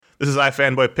This is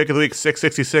iFanboy Pick of the Week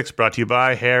 666, brought to you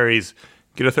by Harry's.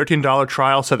 Get a $13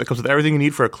 trial set that comes with everything you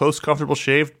need for a close, comfortable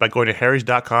shave by going to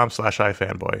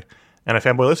harrys.com/iFanboy. And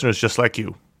iFanboy listeners just like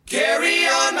you. Carry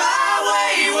on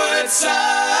my wayward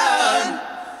son.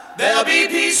 There'll be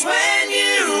peace when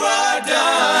you are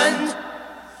done.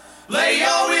 Lay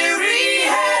your weary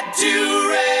head to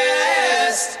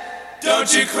rest.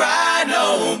 Don't you cry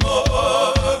no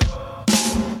more.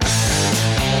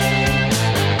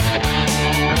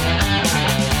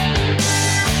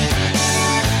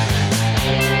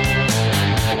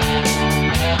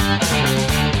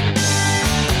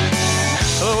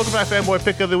 Welcome to my Fanboy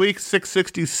Pick of the Week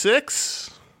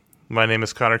 666. My name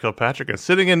is Connor Kilpatrick, and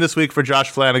sitting in this week for Josh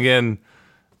Flanagan,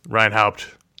 Ryan Haupt.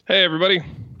 Hey, everybody.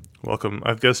 Welcome.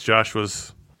 I guess Josh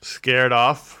was scared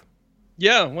off.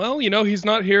 Yeah, well, he's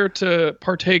not here to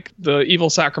partake the evil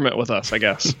sacrament with us, I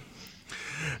guess.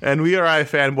 And we are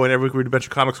iFanboy, and every week we read Adventure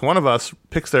Comics. One of us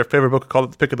picks their favorite book, called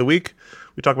it the Pick of the Week.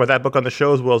 We talk about that book on the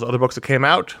show as well as other books that came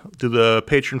out. Do the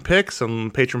patron picks,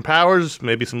 some patron powers,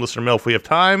 maybe some listener mail if we have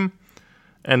time.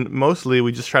 And mostly,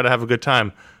 we just try to have a good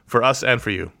time for us and for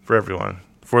you, for everyone,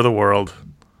 for the world.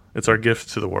 It's our gift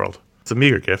to the world. It's a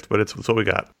meager gift, but it's what we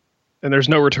got. And there's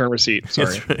no return receipt.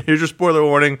 Sorry. Here's your spoiler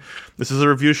warning. This is a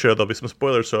review show. There'll be some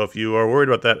spoilers, so if you are worried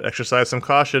about that, exercise some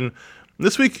caution.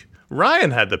 This week, Ryan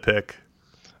had the pick.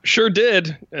 Sure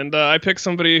did. And I picked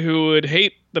somebody who would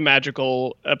hate the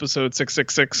magical episode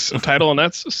 666 title, and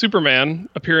that's Superman,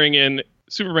 appearing in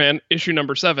Superman issue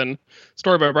number 7,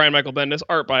 story by Brian Michael Bendis,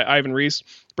 art by Ivan Reis,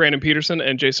 Brandon Peterson,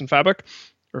 and Jason Fabok.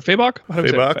 Or Fabok?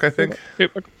 Fabok, I think.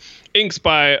 Fabok. Inks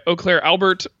by Eau Claire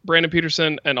Albert, Brandon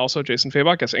Peterson, and also Jason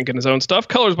Fabok. Yes, inking his own stuff.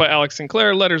 Colors by Alex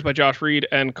Sinclair, letters by Josh Reed,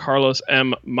 and Carlos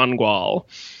M. Mangual.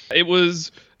 It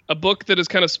was a book that is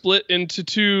kind of split into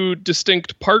two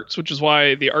distinct parts, which is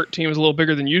why the art team is a little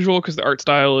bigger than usual, because the art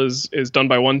style is done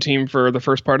by one team for the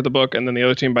first part of the book, and then the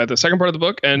other team by the second part of the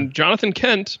book. And Jonathan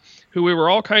Kent, who we were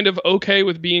all kind of okay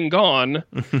with being gone,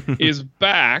 is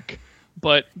back,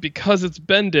 but because it's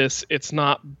Bendis, it's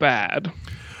not bad.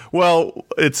 Well,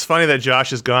 it's funny that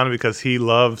Josh is gone because he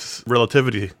loves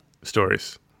relativity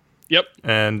stories. Yep.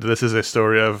 And this is a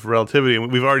story of relativity.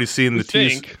 We've already seen the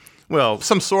tease. Well,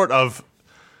 some sort of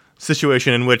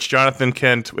situation in which Jonathan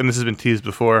Kent, and this has been teased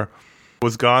before,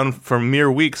 was gone for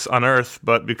mere weeks on Earth,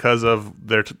 but because of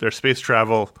their space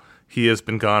travel, he has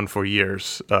been gone for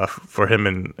years, for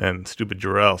him and stupid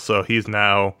Jor-El. So he's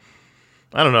now,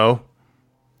 I don't know,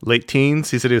 late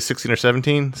teens. He said he was 16 or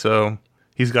 17, so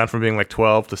he's gone from being like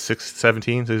 12 to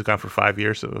 17, so he's gone for 5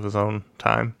 years of his own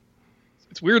time.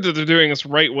 It's weird that they're doing this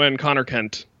right when Connor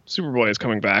Kent, Superboy, is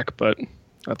coming back, but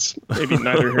that's maybe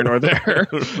neither here nor there.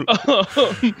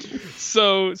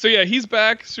 So yeah, he's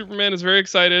back. Superman is very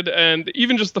excited, and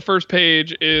even just the first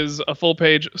page is a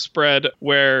full-page spread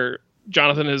where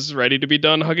Jonathan is ready to be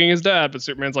done hugging his dad, but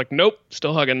Superman's like, nope,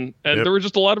 still hugging. And There were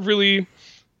just a lot of really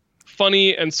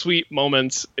funny and sweet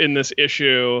moments in this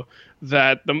issue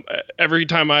that every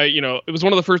time it was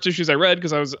one of the first issues I read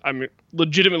because I'm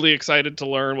legitimately excited to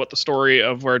learn what the story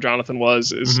of where Jonathan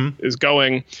is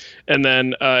going. And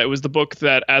then it was the book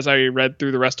that as I read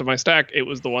through the rest of my stack, it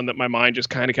was the one that my mind just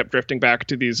kind of kept drifting back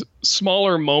to these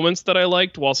smaller moments that I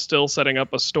liked while still setting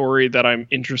up a story that I'm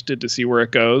interested to see where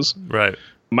it goes. Right.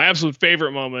 My absolute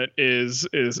favorite moment is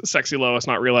Sexy Lois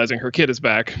not realizing her kid is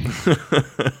back.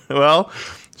 Well,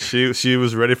 she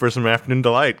was ready for some afternoon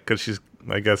delight because she's,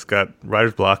 I guess, got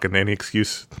writer's block and any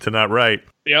excuse to not write.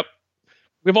 Yep.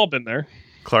 We've all been there.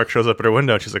 Clark shows up at her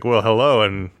window and she's like, well, hello.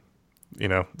 And,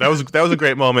 that was a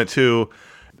great moment, too.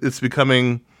 It's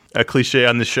becoming a cliche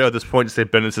on the show at this point to say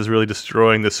Bendis is really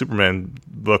destroying the Superman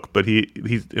book, but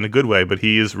he's in a good way, but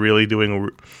he is really doing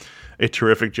a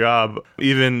terrific job,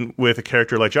 even with a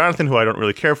character like Jonathan, who I don't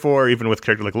really care for, even with a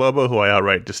character like Lobo, who I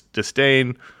outright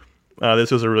disdain. This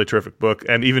was a really terrific book.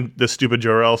 And even the stupid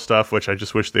Jor-El stuff, which I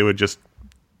just wish they would just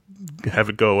have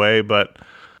it go away. But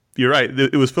you're right.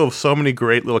 It was filled with so many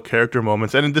great little character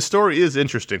moments. And the story is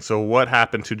interesting. So what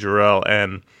happened to Jor-El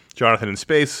and Jonathan in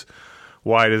space?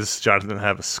 Why does Jonathan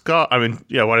have a scar? Why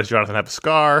does Jonathan have a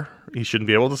scar? He shouldn't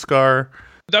be able to scar.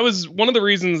 That was one of the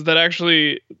reasons that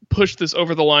actually pushed this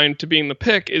over the line to being the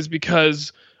pick, is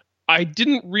because I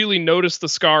didn't really notice the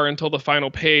scar until the final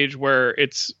page, where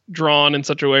it's drawn in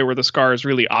such a way where the scar is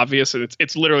really obvious. And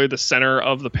it's literally the center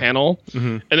of the panel.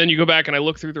 Mm-hmm. And then you go back and I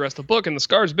look through the rest of the book and the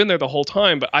scar's been there the whole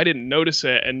time, but I didn't notice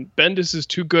it. And Bendis is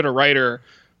too good a writer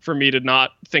for me to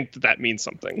not think that means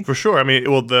something. For sure.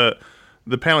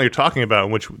 The panel you're talking about,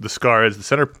 in which the scar is the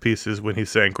centerpiece, is when he's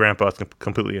saying Grandpa's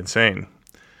completely insane.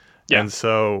 Yeah. And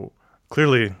so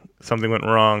clearly something went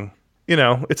wrong.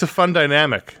 It's a fun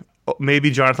dynamic.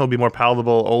 maybe Jonathan will be more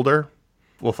palatable older.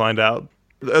 We'll find out.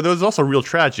 There was also real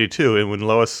tragedy, too. And when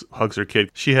Lois hugs her kid,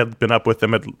 she had been up with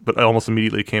them, but almost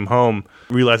immediately came home,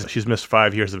 realized she's missed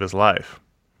 5 years of his life.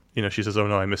 You know, she says, "Oh,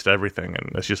 no, I missed everything."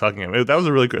 And as she's hugging him. That was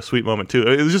a really good, sweet moment, too.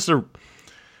 It was just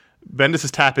Bendis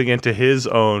is tapping into his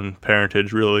own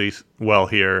parentage really well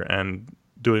here and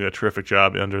doing a terrific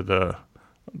job under the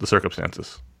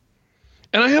circumstances.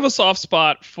 And I have a soft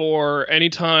spot for any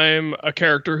time a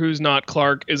character who's not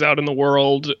Clark is out in the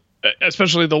world,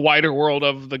 especially the wider world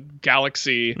of the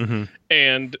galaxy,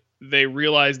 and they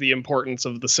realize the importance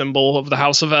of the symbol of the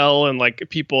House of El, and like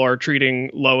people are treating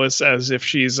Lois as if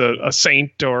she's a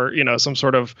saint or, you know, some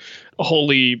sort of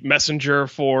holy messenger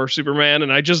for Superman.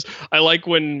 And I like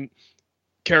when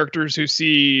characters who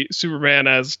see Superman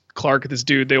as Clark, this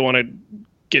dude they want to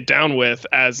get down with,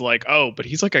 as like, oh, but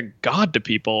he's like a god to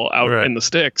people out in the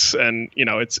sticks. And, you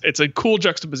know, it's a cool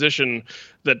juxtaposition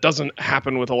that doesn't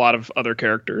happen with a lot of other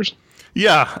characters.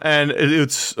 Yeah, and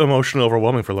it's emotionally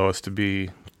overwhelming for Lois to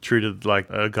be treated like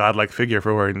a godlike figure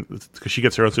for wearing, because she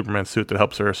gets her own Superman suit that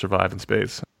helps her survive in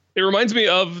space. It reminds me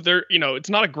of it's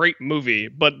not a great movie,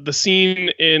 but the scene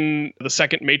in the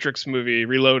second Matrix movie,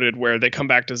 Reloaded, where they come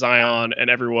back to Zion and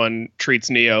everyone treats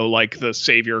Neo like the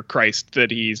savior Christ that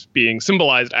he's being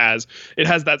symbolized as. It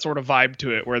has that sort of vibe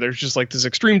to it, where there's just like this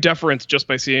extreme deference just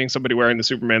by seeing somebody wearing the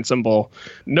Superman symbol.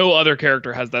 No other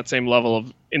character has that same level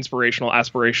of inspirational,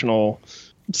 aspirational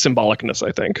symbolicness,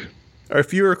 I think.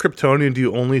 If you're a Kryptonian, do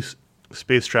you only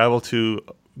space travel to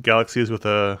galaxies with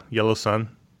a yellow sun?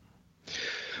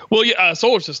 Well, yeah,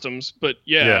 solar systems, but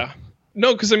yeah.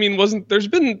 No, because I mean, there's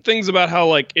been things about how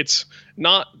like it's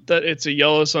not that it's a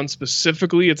yellow sun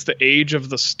specifically; it's the age of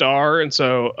the star, and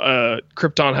so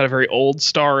Krypton had a very old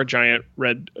star, a giant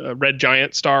red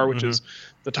giant star, which is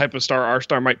the type of star our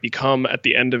star might become at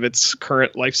the end of its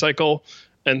current life cycle,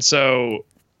 and so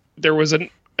there was a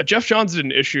Jeff Johns did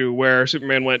an issue where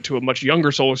Superman went to a much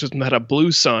younger solar system that had a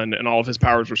blue sun, and all of his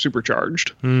powers were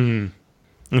supercharged.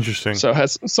 Interesting. So it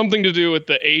has something to do with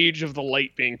the age of the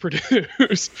light being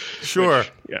produced. Sure.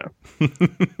 Which, yeah.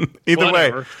 Either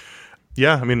Whatever. way.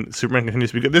 Yeah, I mean, Superman continues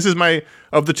to be good. This is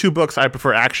of the two books, I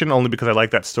prefer Action only because I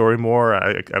like that story more.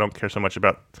 I don't care so much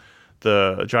about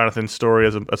the Jonathan story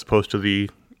as opposed to the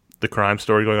crime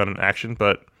story going on in Action,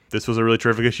 but this was a really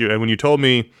terrific issue. And when you told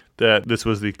me that this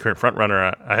was the current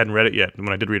frontrunner, I hadn't read it yet. And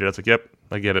when I did read it, I was like, yep,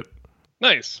 I get it.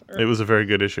 Nice. It was a very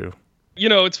good issue. You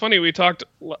know, it's funny. We talked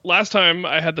last time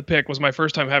I had the pick was my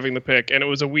first time having the pick, and it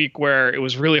was a week where it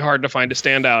was really hard to find a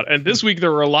standout. And this week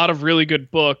there were a lot of really good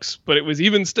books, but it was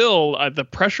even still the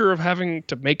pressure of having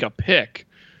to make a pick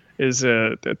is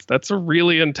that's a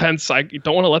really intense. You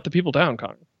don't want to let the people down,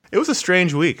 Connor. It was a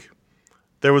strange week.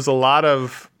 There was a lot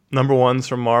of number ones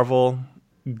from Marvel.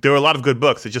 There were a lot of good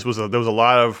books. There was a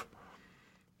lot of,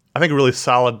 I think, really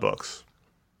solid books.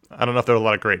 I don't know if there were a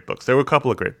lot of great books. There were a couple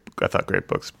of great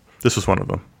books. This was one of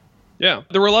them. Yeah,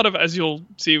 there were a lot of, as you'll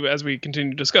see as we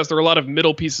continue to discuss, there were a lot of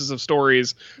middle pieces of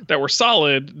stories that were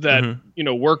solid that,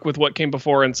 work with what came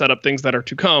before and set up things that are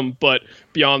to come. But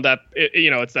beyond that,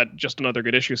 it's that just another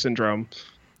good issue syndrome.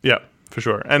 Yeah, for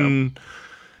sure. And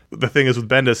the thing is with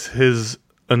Bendis, his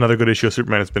another good issue of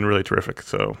Superman has been really terrific.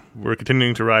 So we're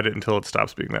continuing to ride it until it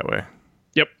stops being that way.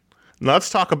 Yep. Now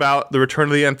let's talk about the return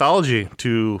of the anthology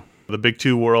to the Big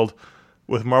Two world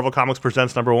with Marvel Comics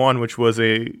Presents #1, which was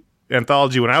a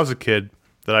anthology when I was a kid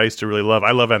that I used to really love.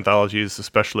 I love anthologies,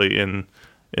 especially in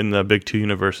the Big Two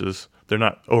universes. They're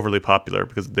not overly popular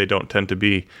because they don't tend to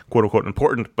be quote unquote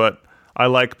important, but I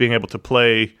like being able to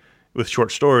play with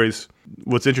short stories.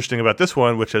 What's interesting about this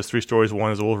one, which has 3 stories,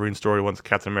 one is a Wolverine story, one's a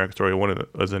Captain America story, one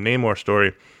is a Namor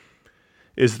story,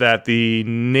 is that the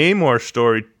Namor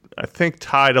story, I think,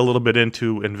 tied a little bit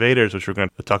into Invaders, which we're going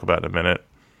to talk about in a minute,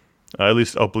 at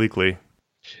least obliquely.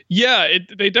 Yeah,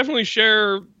 they definitely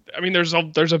share. I mean, there's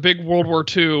a big World War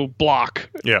II block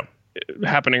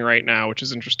happening right now, which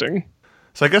is interesting.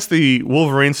 So I guess the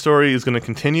Wolverine story is going to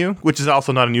continue, which is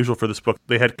also not unusual for this book.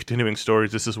 They had continuing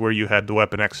stories. This is where you had the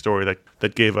Weapon X story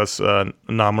that gave us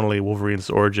nominally Wolverine's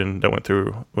origin that went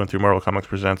through Marvel Comics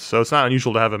Presents. So it's not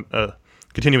unusual to have a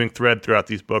continuing thread throughout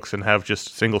these books and have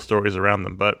just single stories around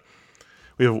them. But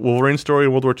we have a Wolverine story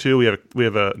in World War II. We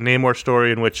have a Namor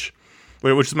story which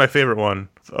is my favorite one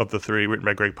of the 3, written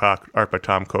by Greg Pak, art by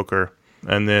Tom Coker,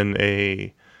 and then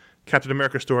a Captain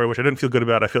America story, which I didn't feel good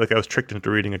about. I feel like I was tricked into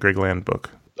reading a Greg Land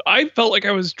book. I felt like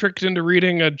I was tricked into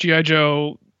reading a G.I.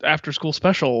 Joe after-school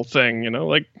special thing,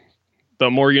 like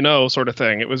the more you know sort of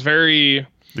thing. It was very...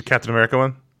 The Captain America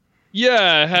one?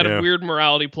 Yeah, it had a weird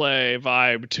morality play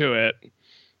vibe to it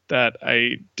that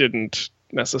I didn't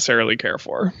necessarily care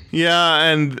for. Yeah,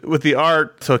 and with the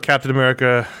art, so Captain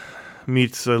America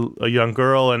meets a young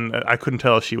girl, and I couldn't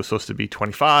tell if she was supposed to be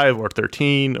 25 or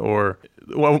 13, or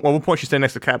well, at one point she's standing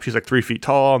next to Cap, she's like 3 feet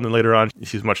tall, and then later on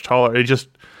she's much taller.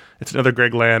 It's another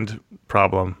Greg Land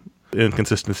problem,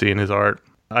 inconsistency in his art.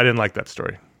 I didn't like that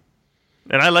story.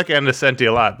 And I like Andesenti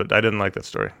a lot, but I didn't like that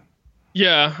story.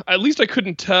 Yeah, at least I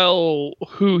couldn't tell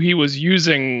who he was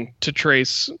using to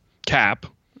trace Cap.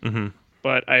 Mm-hmm.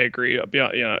 But I agree.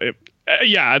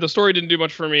 Yeah, the story didn't do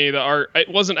much for me. The art, it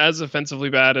wasn't as offensively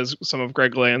bad as some of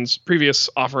Greg Land's previous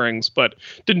offerings, but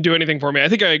didn't do anything for me. I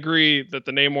think I agree that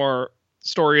the Namor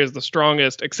story is the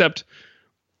strongest, except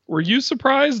were you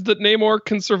surprised that Namor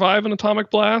can survive an atomic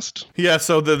blast? Yeah,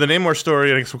 so the Namor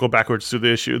story, I guess we'll go backwards to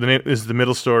the issue, is the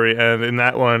middle story, and in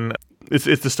that one, it's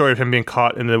the story of him being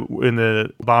caught in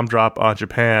the bomb drop on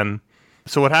Japan.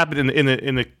 So what happened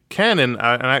in the canon,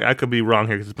 and I could be wrong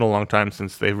here because it's been a long time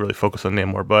since they've really focused on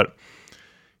Namor, but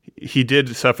he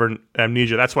did suffer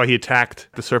amnesia. That's why he attacked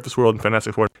the surface world in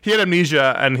Fantastic Four. He had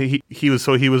amnesia, and he was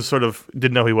sort of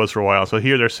didn't know who he was for a while. So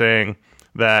here they're saying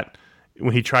that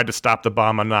when he tried to stop the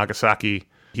bomb on Nagasaki,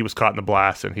 he was caught in the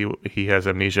blast, and he has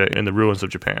amnesia in the ruins of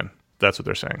Japan. That's what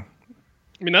they're saying.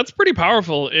 I mean, that's pretty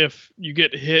powerful if you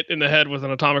get hit in the head with an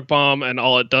atomic bomb and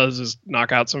all it does is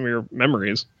knock out some of your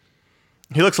memories.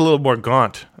 He looks a little more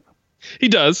gaunt. He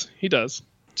does.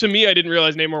 To me, I didn't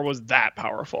realize Namor was that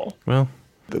powerful. Well,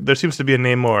 there seems to be a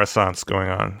Namor Renaissance going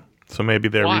on. So maybe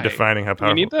they're redefining how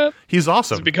powerful. Do you need that? He's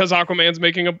awesome. Is it because Aquaman's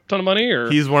making a ton of money? Or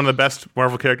he's one of the best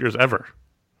Marvel characters ever.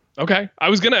 Okay. I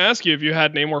was going to ask you if you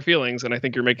had Namor feelings, and I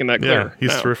think you're making that clear. Yeah,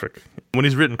 he's terrific. When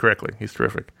he's written correctly, he's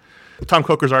terrific. Tom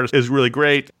Coker's art is really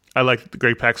great. I like the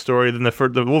Greg Pak story. Then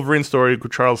the Wolverine story,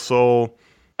 Charles Soule.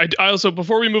 I also,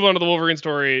 before we move on to the Wolverine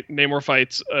story, Namor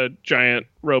fights a giant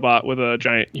robot with a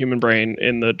giant human brain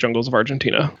in the jungles of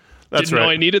Argentina. That's Didn't right.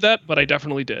 know I needed that, but I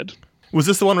definitely did. Was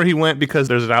this the one where he went because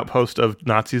there's an outpost of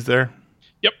Nazis there?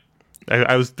 Yep.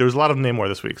 There was a lot of Namor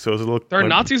this week, so it was a little. There are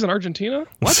Nazis in Argentina?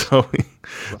 What? So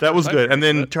that was good. And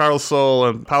then Charles Soule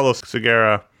and Paulo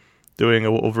Segura doing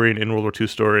a Wolverine in World War II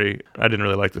story. I didn't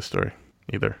really like this story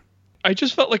either. I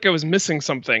just felt like I was missing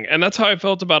something. And that's how I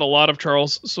felt about a lot of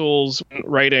Charles Soule's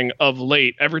writing of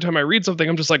late. Every time I read something,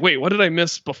 I'm just like, wait, what did I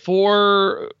miss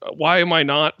before? Why am I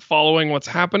not following what's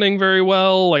happening very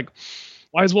well? Like,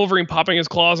 why is Wolverine popping his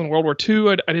claws in World War II?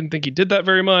 I didn't think he did that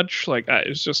very much. Like,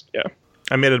 it's just, yeah.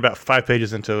 I made it about 5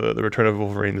 pages into the Return of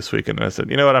Wolverine this week, and I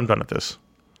said, you know what, I'm done with this.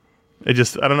 I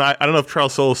don't know if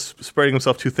Charles Soule's spreading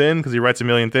himself too thin because he writes a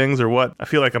million things or what. I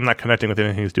feel like I'm not connecting with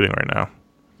anything he's doing right now,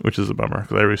 which is a bummer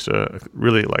because I used to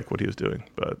really like what he was doing.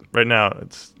 But right now,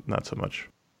 it's not so much.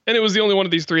 And it was the only one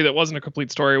of these three that wasn't a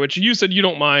complete story, which you said you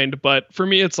don't mind. But for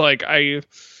me, it's like,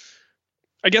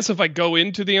 I guess if I go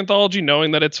into the anthology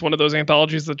knowing that it's one of those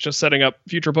anthologies that's just setting up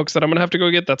future books that I'm going to have to go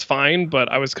get, that's fine.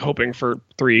 But I was hoping for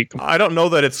 3. I don't know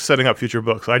that it's setting up future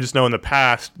books. I just know in the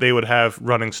past they would have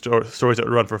running stories that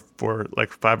would run for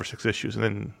like 5 or 6 issues, and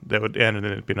then they would end, and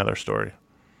then it'd be another story.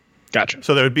 Gotcha.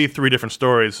 So there would be 3 different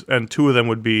stories, and 2 of them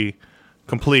would be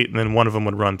complete, and then one of them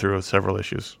would run through several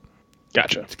issues.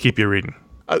 Gotcha. To keep you reading.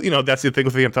 That's the thing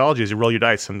with the anthology is you roll your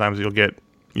dice. Sometimes you'll get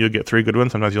 3 good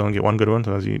ones. Sometimes you'll only get 1 good one.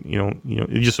 Sometimes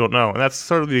you just don't know. And that's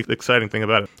sort of the exciting thing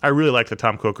about it. I really like the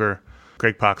Tom Coker,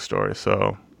 Greg Pak story.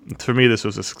 So for me, this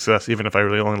was a success, even if I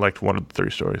really only liked 1 of the 3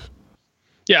 stories.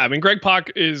 Yeah, I mean, Greg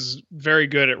Pak is very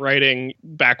good at writing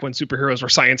back when superheroes were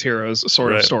science heroes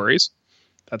sort of stories.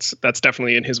 That's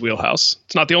definitely in his wheelhouse.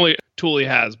 It's not the only tool he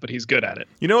has, but he's good at it.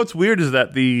 You know what's weird is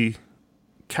that the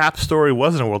Cap story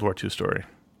wasn't a World War II story.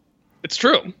 It's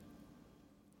true.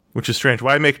 Which is strange.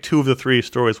 Why make 2 of the 3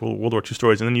 stories World War II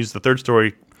stories and then use the 3rd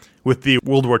story with the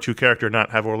World War II character not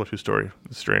have a World War II story?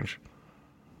 It's strange.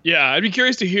 Yeah, I'd be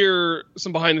curious to hear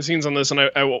some behind the scenes on this, and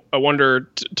I wonder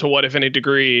to what, if any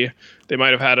degree, they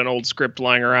might have had an old script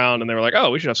lying around, and they were like, oh,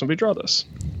 we should have somebody draw this.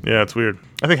 Yeah, it's weird.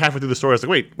 I think halfway through the story, I was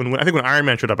like, wait, when Iron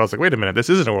Man showed up, I was like, wait a minute, this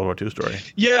isn't a World War II story.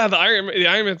 Yeah, the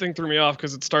Iron Man thing threw me off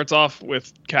because it starts off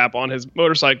with Cap on his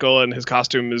motorcycle, and his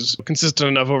costume is consistent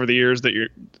enough over the years that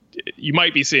you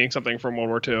might be seeing something from World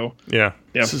War II. Yeah.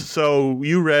 So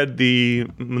you read the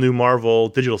new Marvel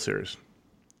digital series.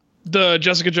 The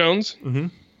Jessica Jones? Mm-hmm.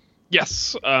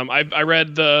 Yes. I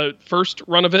read the first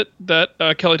run of it that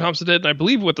Kelly Thompson did, and I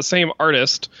believe with the same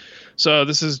artist. So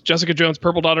this is Jessica Jones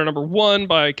Purple Daughter #1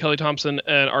 by Kelly Thompson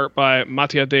and art by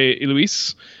Mattia de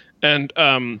Iluis. And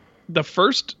the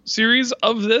first series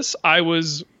of this, I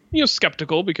was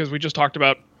skeptical because we just talked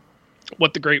about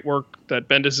what the great work that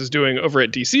Bendis is doing over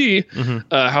at DC,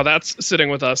 how that's sitting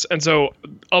with us. And so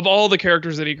of all the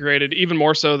characters that he created, even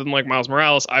more so than like Miles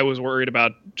Morales, I was worried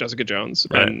about Jessica Jones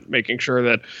and making sure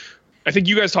that I think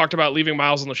you guys talked about leaving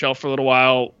Miles on the shelf for a little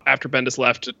while after Bendis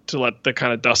left to let the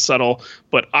kind of dust settle.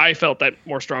 But I felt that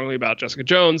more strongly about Jessica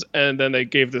Jones. And then they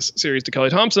gave this series to Kelly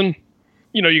Thompson.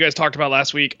 You know, you guys talked about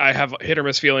last week, I have hit or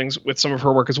miss feelings with some of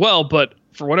her work as well. But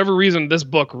for whatever reason, this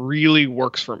book really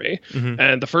works for me.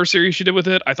 And the first series she did with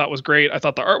it, I thought was great. I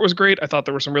thought the art was great. I thought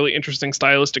there were some really interesting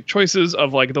stylistic choices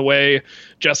of like the way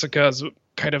Jessica's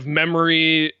kind of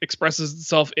memory expresses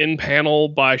itself in panel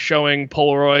by showing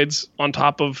Polaroids on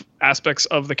top of aspects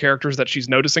of the characters that she's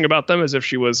noticing about them as if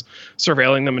she was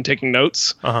surveilling them and taking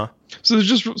notes. So there's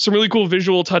just some really cool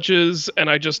visual touches, and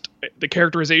the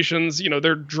characterizations, you know,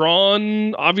 they're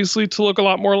drawn obviously to look a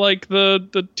lot more like the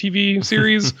TV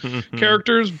series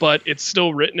characters, but it's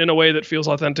still written in a way that feels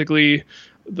authentically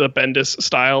the Bendis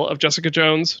style of Jessica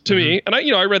Jones to me. And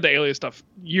I read the Alias stuff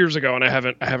years ago, and I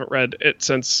haven't read it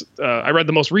since. I read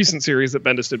the most recent series that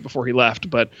Bendis did before he left,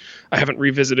 but I haven't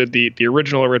revisited the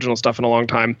original stuff in a long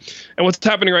time. And what's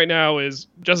happening right now is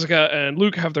Jessica and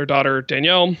Luke have their daughter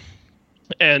Danielle,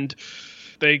 and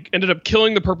they ended up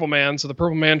killing the Purple Man. So the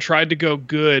Purple Man tried to go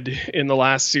good in the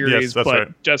last series, but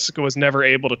right. Jessica was never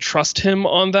able to trust him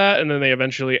on that. And then they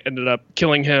eventually ended up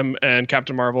killing him, and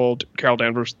Captain Marvel, Carol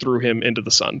Danvers, threw him into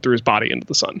the sun, threw his body into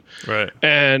the sun. Right.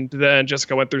 And then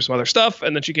Jessica went through some other stuff,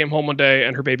 and then she came home one day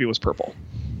and her baby was purple.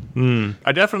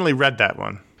 I definitely read that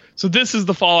one. So this is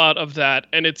the fallout of that.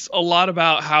 And it's a lot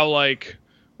about how, like,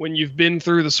 when you've been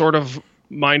through the sort of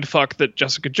mindfuck that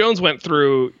Jessica Jones went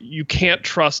through, you can't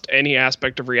trust any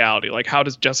aspect of reality. Like, how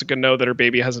does Jessica know that her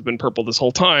baby hasn't been purple this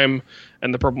whole time,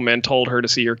 and the Purple Man told her to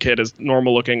see her kid as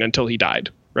normal looking until he died,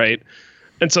 right?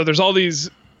 And so there's all these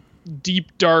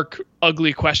deep, dark,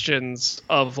 ugly questions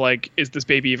of, like, is this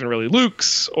baby even really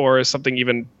Luke's, or is something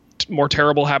even more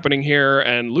terrible happening here?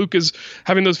 And Luke is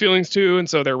having those feelings too, and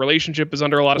so their relationship is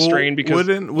under a lot of strain because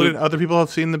wouldn't other people have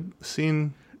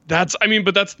seen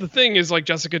but that's the thing, is like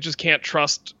Jessica just can't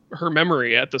trust her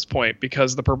memory at this point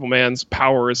because the Purple Man's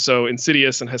power is so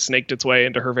insidious and has snaked its way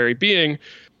into her very being.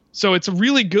 So it's a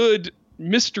really good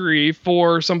mystery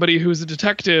for somebody who's a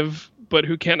detective, but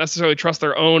who can't necessarily trust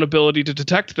their own ability to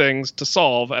detect things to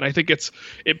solve. And I think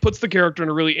it puts the character in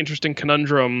a really interesting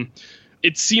conundrum.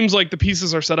 It seems like the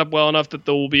pieces are set up well enough that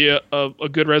there will be a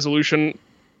good resolution.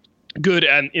 Good,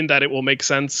 and in that it will make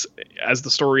sense as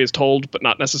the story is told, but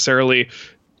not necessarily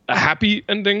a happy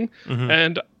ending.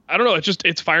 And I don't know,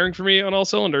 it's firing for me on all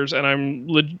cylinders, and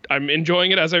I'm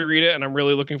enjoying it as I read it, and I'm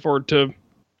really looking forward to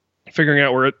figuring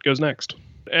out where it goes next.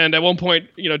 And at one point,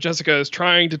 you know, Jessica is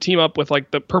trying to team up with,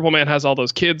 like, the Purple Man has all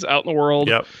those kids out in the world.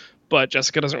 Yep. But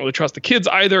Jessica doesn't really trust the kids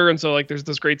either. And so, like, there's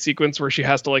this great sequence where she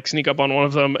has to, like, sneak up on one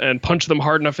of them and punch them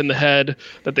hard enough in the head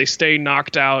that they stay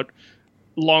knocked out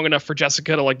long enough for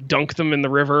Jessica to, like, dunk them in the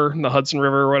river, in the Hudson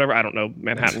River or whatever. I don't know,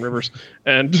 Manhattan rivers.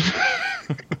 And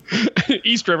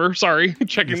East River, sorry.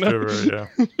 Checking East that. River,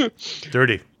 yeah.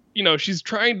 Dirty. You know, she's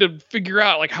trying to figure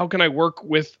out, like, how can I work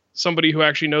with somebody who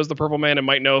actually knows the Purple Man and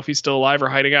might know if he's still alive or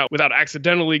hiding out without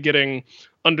accidentally getting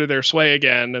under their sway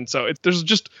again. And so there's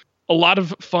just a lot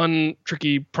of fun,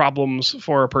 tricky problems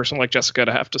for a person like Jessica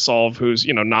to have to solve, who's,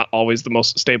 you know, not always the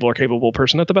most stable or capable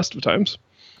person at the best of times.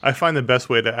 I find the best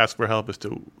way to ask for help is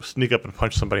to sneak up and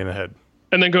punch somebody in the head.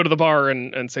 And then go to the bar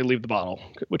and say, leave the bottle,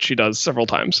 which she does several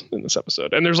times in this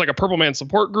episode. And there's, like, a Purple Man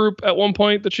support group at one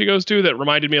point that she goes to that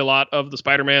reminded me a lot of the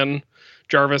Spider-Man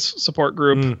Jarvis support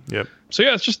group. Yep. So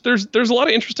yeah, it's just there's a lot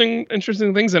of interesting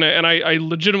things in it, and I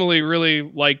legitimately really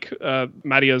like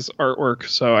Madia's artwork,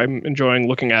 so I'm enjoying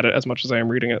looking at it as much as I am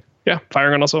reading it. Yeah,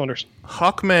 firing on all cylinders.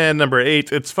 Hawkman number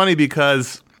 8. It's funny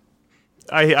because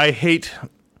I hate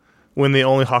when the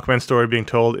only Hawkman story being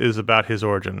told is about his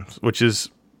origins, which is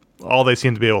all they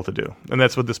seem to be able to do, and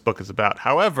that's what this book is about.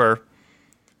 However,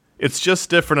 it's just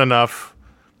different enough,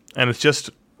 and it's just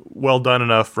well done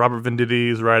enough. Robert Venditti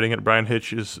is writing it, Brian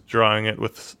Hitch is drawing it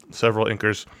with several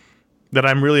inkers, that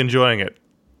I'm really enjoying it.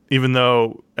 Even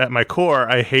though at my core,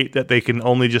 I hate that they can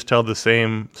only just tell the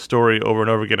same story over and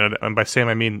over again. And by same,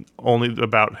 I mean only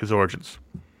about his origins.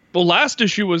 The last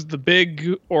issue was the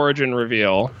big origin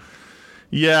reveal.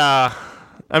 Yeah.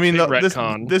 I mean,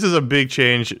 this is a big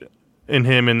change in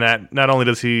him in that not only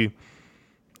does he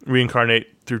reincarnate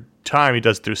through time, he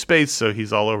does through space, so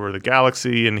he's all over the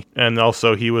galaxy, and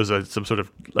also he was some sort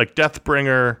of, like, death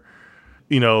bringer,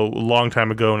 you know, a long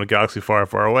time ago in a galaxy far,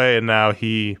 far away, and now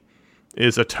he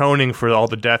is atoning for all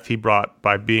the death he brought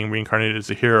by being reincarnated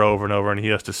as a hero over and over, and he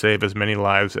has to save as many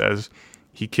lives as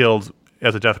he killed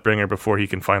as a death bringer before he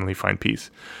can finally find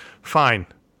peace. Fine.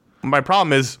 My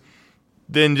problem is,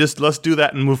 then just let's do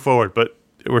that and move forward, but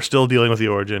we're still dealing with the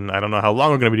origin. I don't know how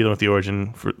long we're going to be dealing with the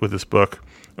origin with this book,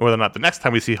 or whether or not the next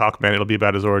time we see Hawkman, it'll be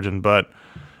about his origin. But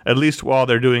at least while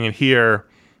they're doing it here,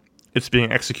 it's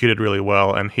being executed really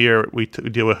well. And here we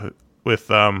deal with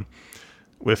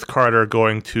Carter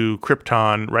going to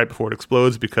Krypton right before it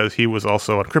explodes, because he was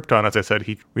also on Krypton. As I said,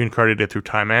 he reincarnated through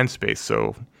time and space,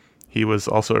 so he was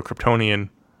also a Kryptonian.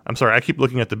 I'm sorry, I keep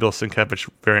looking at the Bill Sienkiewicz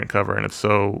variant cover, and it's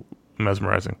so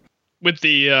mesmerizing. With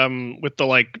the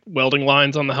like welding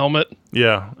lines on the helmet.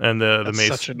 Yeah, and the mace.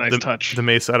 Such a nice touch. The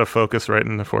mace out of focus right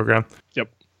in the foreground. Yep.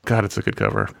 God, it's a good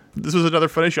cover. This was another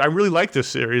fun issue. I really like this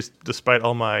series, despite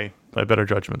all my better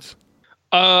judgments.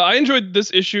 I enjoyed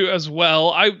this issue as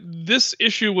well. This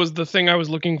issue was the thing I was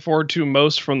looking forward to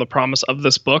most from the promise of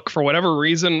this book. For whatever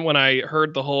reason, when I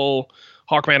heard the whole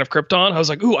Hawkman of Krypton, I was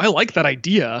like, ooh, I like that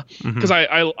idea. Because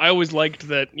I always liked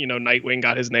that, Nightwing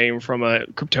got his name from a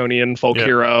Kryptonian folk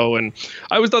hero. And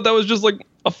I always thought that was just like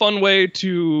a fun way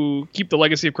to keep the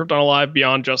legacy of Krypton alive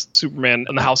beyond just Superman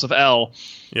and the House of El.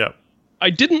 Yeah. I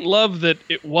didn't love that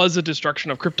it was a destruction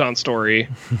of Krypton story.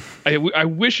 I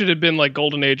wish it had been like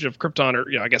Golden Age of Krypton,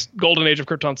 or I guess Golden Age of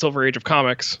Krypton, Silver Age of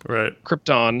Comics. Right.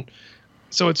 Krypton.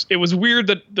 So it was weird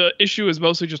that the issue is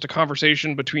mostly just a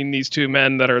conversation between these two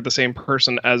men that are the same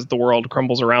person as the world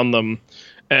crumbles around them,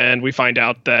 and we find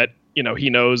out that he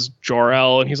knows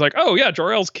Jor-El, and he's like, oh yeah,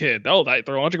 Jor-El's kid. Oh, they're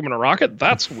launching him in a rocket.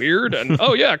 That's weird. And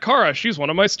oh yeah, Kara, she's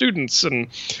one of my students, and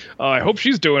I hope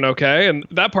she's doing okay. And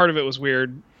that part of it was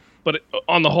weird. But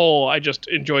on the whole, I just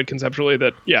enjoyed conceptually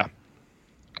that,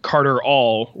 Carter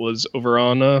All was over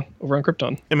on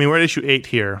Krypton. I mean, we're at issue 8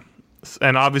 here,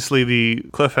 and obviously the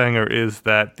cliffhanger is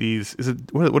that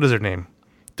what is their name?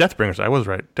 Deathbringers. I was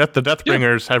right. The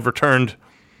Deathbringers have returned,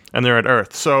 and they're at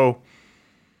Earth. So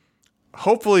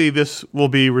hopefully this will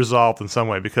be resolved in some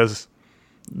way, because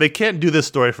they can't do this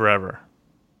story forever,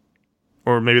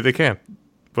 or maybe they can,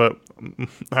 but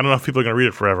I don't know if people are going to read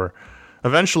it forever.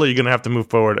 Eventually, you're going to have to move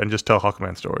forward and just tell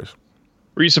Hawkman stories.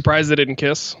 Were you surprised they didn't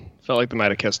kiss? Felt like they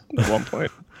might have kissed at one point.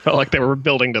 Felt like they were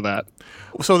building to that.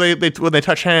 So they when they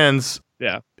touch hands,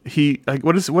 he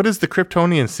what is the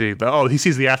Kryptonian see? He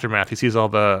sees the aftermath. He sees all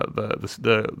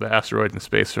the asteroids in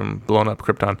space from blown up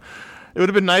Krypton. It would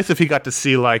have been nice if he got to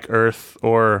see like Earth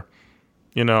or,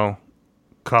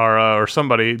 Kara or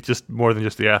somebody, just more than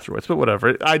just the asteroids. But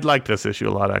whatever. I'd like this issue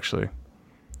a lot, actually.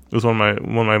 It was one of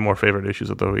my more favorite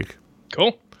issues of the week.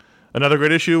 Cool. Another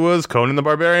great issue was Conan the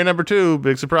Barbarian #2.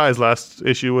 Big surprise. Last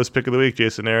issue was pick of the week.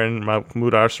 Jason Aaron,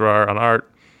 Mahmoud Asrar on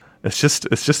art. It's just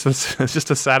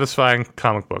a satisfying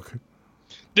comic book.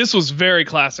 This was very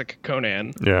classic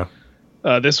Conan. Yeah.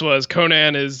 This was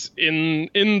Conan is in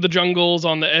the jungles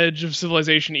on the edge of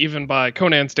civilization, even by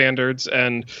Conan standards,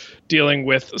 and dealing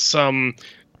with some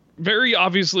very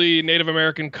obviously Native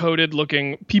American coded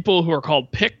looking people who are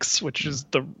called Picts, which is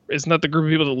isn't that the group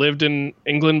of people that lived in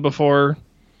England before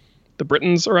the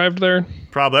Britons arrived there?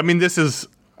 Probably. I mean, this is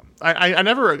I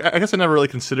guess I never really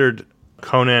considered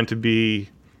Conan to be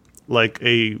like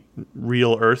a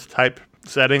real Earth type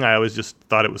setting. I always just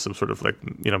thought it was some sort of like,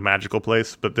 magical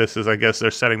place, but this is, I guess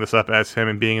they're setting this up as him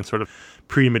and being in sort of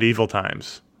pre-medieval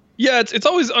times. Yeah, it's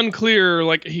always unclear.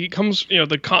 Like he comes,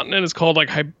 the continent is called like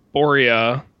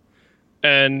Hyboria,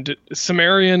 and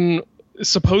Sumerian is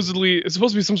supposed to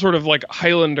be some sort of like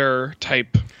Highlander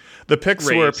type. The Picts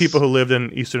race. were people who lived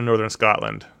in eastern and northern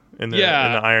Scotland in the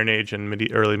Iron Age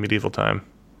and early medieval time.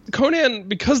 Conan,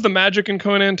 because the magic in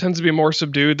Conan tends to be more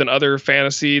subdued than other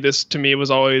fantasy, this to me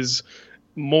was always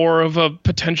more of a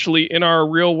potentially in our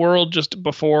real world just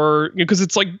before, because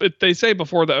it's like they say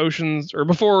before the oceans or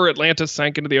before Atlantis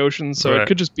sank into the ocean, so It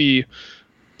could just be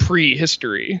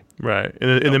prehistory. Right.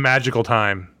 In the magical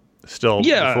time. Still,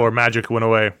 before magic went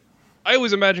away. I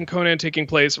always imagine Conan taking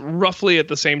place roughly at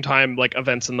the same time like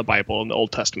events in the Bible and the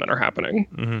Old Testament are happening.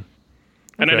 Mm-hmm.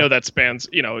 And I know that spans,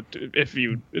 if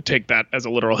you take that as a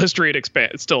literal history,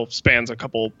 it still spans a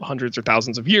couple hundreds or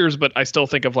thousands of years. But I still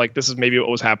think of like this is maybe what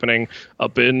was happening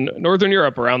up in Northern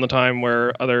Europe around the time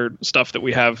where other stuff that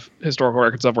we have historical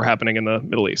records of were happening in the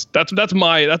Middle East. That's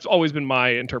always been my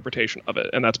interpretation of it.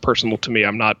 And that's personal to me.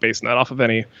 I'm not basing that off of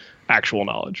any actual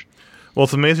knowledge. Well,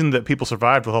 it's amazing that people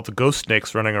survived with all the ghost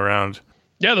snakes running around.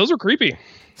 Yeah, those were creepy.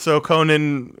 So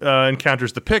Conan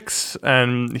encounters the Picts,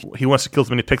 and he wants to kill as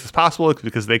many Picts as possible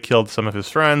because they killed some of his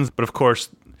friends. But of course,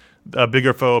 a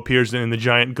bigger foe appears in the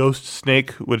giant ghost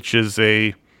snake, which is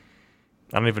I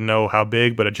don't even know how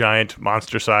big, but a giant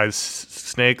monster-sized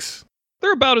snakes.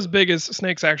 They're about as big as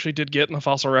snakes actually did get in the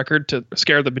fossil record to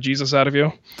scare the bejesus out of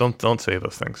you. Don't say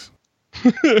those things.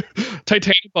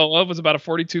 Titanoboa was about a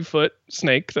 42-foot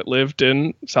snake that lived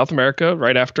in South America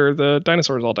right after the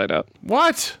dinosaurs all died out.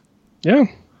 What? Yeah.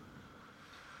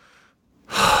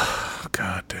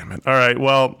 God damn it. All right,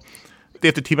 well, they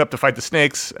have to team up to fight the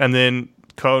snakes, and then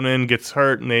Conan gets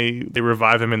hurt, and they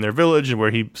revive him in their village,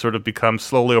 where he sort of becomes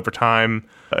slowly over time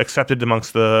accepted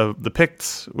amongst the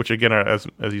Picts, which again are, as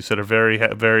you said, are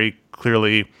very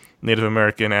clearly Native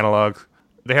American analogs.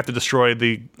 They have to destroy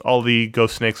all the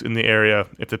ghost snakes in the area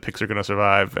if the Picts are going to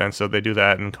survive, and so they do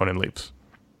that, and Conan leaves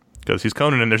because he's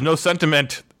Conan, and there's no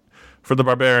sentiment for the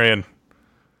barbarian.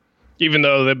 Even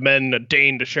though the men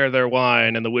deign to share their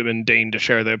wine and the women deign to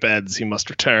share their beds, he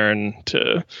must return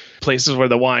to places where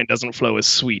the wine doesn't flow as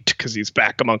sweet because he's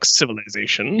back amongst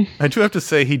civilization. I do have to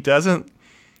say, he doesn't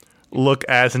look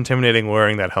as intimidating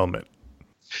wearing that helmet.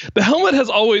 The helmet has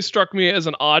always struck me as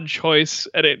an odd choice,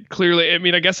 and it clearly, I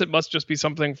mean, I guess it must just be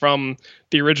something from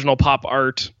the original pop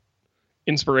art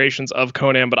inspirations of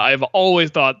Conan, but I've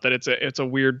always thought that it's a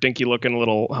weird, dinky looking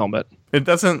little helmet. It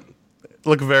doesn't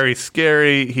look very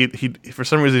scary. He for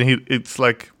some reason it's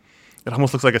like it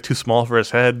almost looks like it's too small for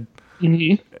his head, and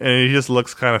he just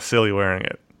looks kind of silly wearing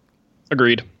it.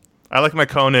 Agreed. I like my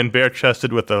Conan bare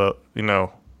chested with a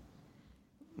little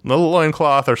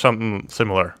loincloth or something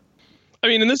similar. I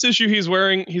mean, in this issue, he's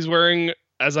wearing,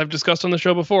 as I've discussed on the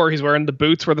show before, he's wearing the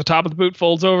boots where the top of the boot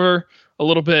folds over a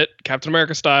little bit, Captain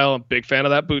America style. I'm a big fan of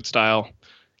that boot style.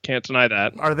 Can't deny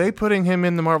that. Are they putting him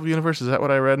in the Marvel Universe? Is that what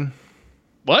I read?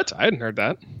 What? I hadn't heard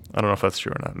that. I don't know if that's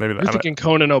true or not. Maybe I'm thinking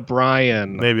Conan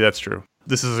O'Brien. Maybe that's true.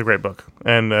 This is a great book,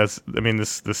 and this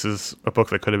is a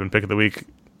book that could have been pick of the week.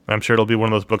 I'm sure it'll be one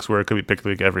of those books where it could be pick of the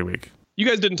week every week. You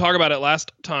guys didn't talk about it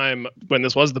last time when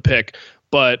this was the pick,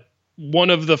 but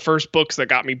one of the first books that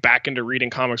got me back into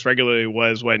reading comics regularly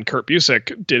was when Kurt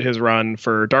Busiek did his run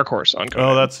for Dark Horse on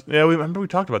Conan. Oh, we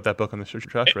talked about that book on the show.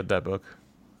 Josh read that book.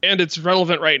 And it's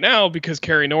relevant right now because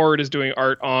Cary Nord is doing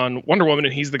art on Wonder Woman,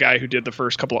 and he's the guy who did the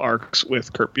first couple of arcs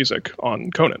with Kurt Busiek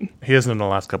on Conan. He hasn't in the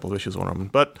last couple of issues of Wonder Woman.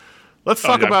 But let's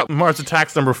talk about Mars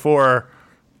Attacks #4,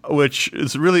 which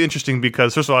is really interesting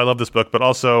because, first of all, I love this book, but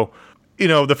also,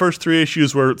 the first 3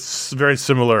 issues were very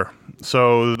similar.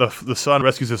 So the son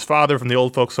rescues his father from the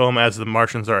old folks' home as the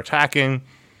Martians are attacking,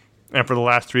 and for the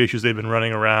last 3 issues, they've been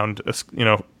running around,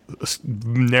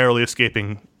 narrowly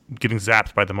escaping getting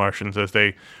zapped by the Martians as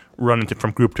they run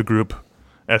from group to group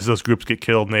as those groups get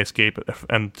killed and they escape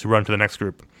and to run to the next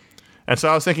group. And so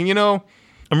I was thinking, I'm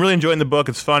really enjoying the book.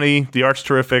 It's funny. The art's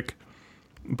terrific,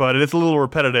 but it's a little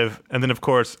repetitive. And then, of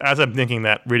course, as I'm thinking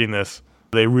that, reading this,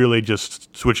 they really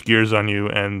just switch gears on you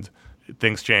and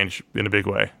things change in a big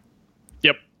way.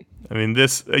 Yep. I mean,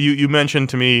 this, you mentioned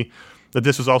to me that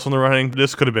this was also in the running.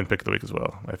 This could have been pick of the week as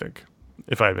well, I think,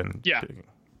 if I had been picking.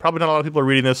 Probably not a lot of people are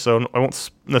reading this, so I won't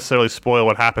necessarily spoil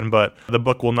what happened, but the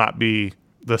book will not be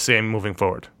the same moving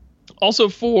forward. Also,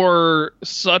 for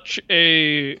such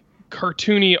a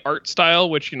cartoony art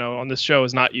style, which, on this show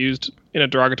is not used in a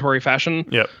derogatory fashion,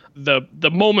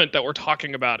 the moment that we're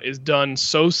talking about is done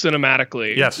so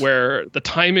cinematically, where the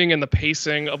timing and the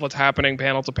pacing of what's happening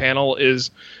panel to panel is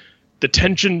the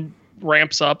tension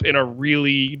ramps up in a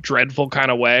really dreadful kind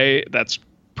of way that's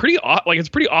it's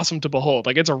pretty awesome to behold.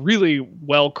 Like, it's a really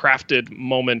well-crafted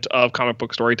moment of comic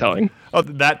book storytelling. Oh,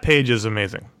 that page is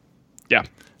amazing. Yeah.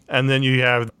 And then you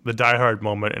have the Die Hard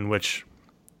moment in which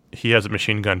he has a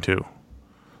machine gun too.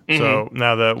 Mm-hmm. So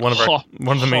now one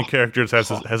of the main characters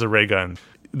has a ray gun.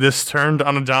 This turned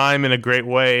on a dime in a great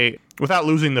way without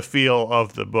losing the feel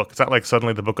of the book. It's not like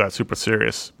suddenly the book got super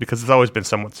serious, because it's always been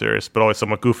somewhat serious, but always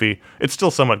somewhat goofy. It's still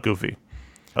somewhat goofy.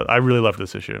 I really love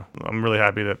this issue. I'm really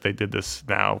happy that they did this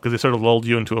now, because they sort of lulled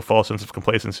you into a false sense of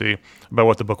complacency about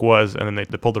what the book was, and then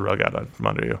they pulled the rug out from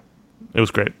under you. It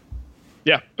was great.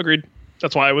 Yeah, agreed.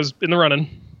 That's why I was in the running.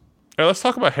 All right, let's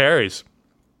talk about Harry's.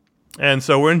 And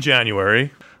so we're in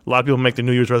January. A lot of people make their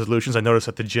New Year's resolutions. I noticed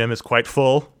that the gym is quite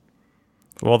full.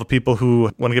 For all the people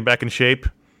who want to get back in shape,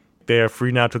 they are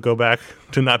free now to go back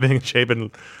to not being in shape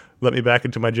and let me back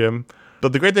into my gym.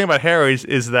 But the great thing about Harry's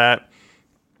is that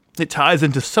it ties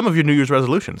into some of your New Year's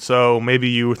resolutions. So maybe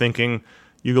you were thinking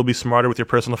you'll be smarter with your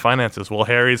personal finances. Well,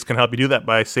 Harry's can help you do that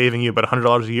by saving you about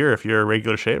 $100 a year if you're a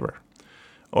regular shaver.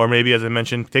 Or maybe, as I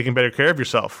mentioned, taking better care of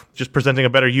yourself, just presenting a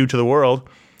better you to the world.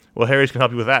 Well, Harry's can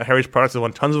help you with that. Harry's products have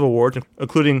won tons of awards,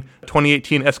 including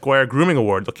 2018 Esquire Grooming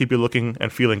Award. They'll keep you looking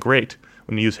and feeling great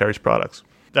when you use Harry's products.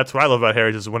 That's what I love about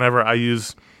Harry's, is whenever I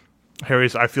use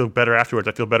Harry's, I feel better afterwards.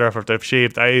 I feel better after I've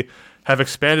shaved. I have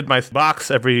expanded my box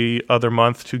every other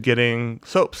month to getting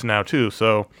soaps now, too.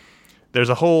 So there's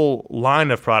a whole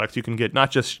line of products you can get,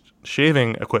 not just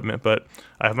shaving equipment, but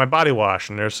I have my body wash,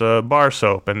 and there's a bar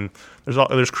soap, and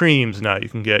there's creams now you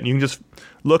can get. You can just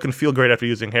look and feel great after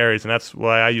using Harry's, and that's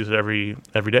why I use it every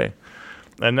day.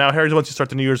 And now Harry's wants you to start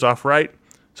the New Year's off right,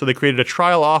 so they created a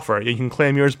trial offer. You can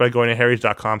claim yours by going to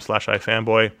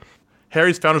harrys.com/ifanboy.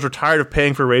 Harry's founders were tired of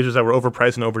paying for razors that were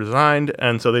overpriced and overdesigned,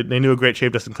 and so they knew a great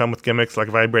shave doesn't come with gimmicks like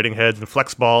vibrating heads and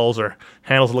flex balls or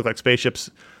handles that look like spaceships.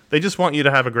 They just want you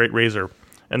to have a great razor.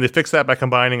 And they fixed that by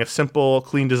combining a simple,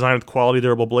 clean design with quality,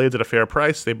 durable blades at a fair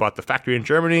price. They bought the factory in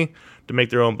Germany to make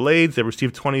their own blades. They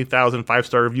received 20,000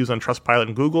 five-star reviews on Trustpilot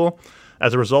and Google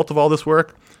as a result of all this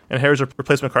work. And Harry's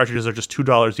replacement cartridges are just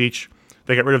 $2 each.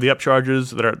 They get rid of the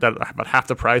upcharges that are about half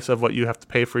the price of what you have to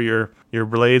pay for your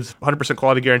blades. 100%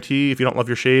 quality guarantee. If you don't love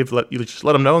your shave, you just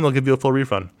let them know and they'll give you a full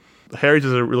refund. Harry's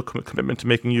is a real commitment to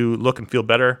making you look and feel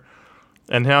better.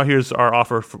 And now here's our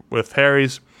offer with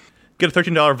Harry's. Get a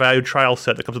 $13 value trial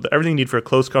set that comes with everything you need for a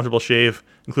close, comfortable shave,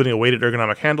 including a weighted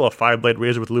ergonomic handle, a 5-blade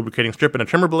razor with lubricating strip and a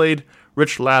trimmer blade,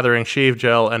 rich lathering, shave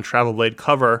gel, and travel blade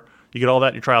cover. You get all that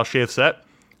in your trial shave set.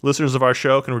 Listeners of our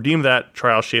show can redeem that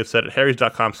trial shave set at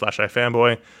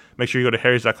harrys.com/ifanboy. Make sure you go to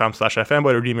harrys.com/ifanboy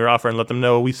to redeem your offer and let them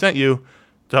know we sent you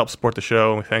to help support the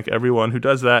show. And we thank everyone who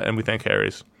does that, and we thank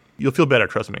Harry's. You'll feel better,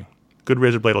 trust me. Good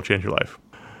razor blade will change your life.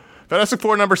 Fantastic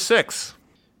Four number 6.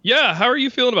 Yeah, how are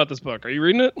you feeling about this book? Are you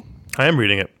reading it? I am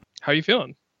reading it. How are you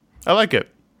feeling? I like it.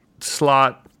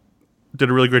 Slott did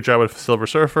a really great job with Silver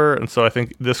Surfer, and so I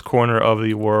think this corner of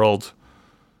the world,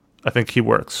 I think he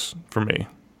works for me.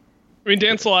 I mean,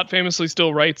 Dan Slott famously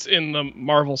still writes in the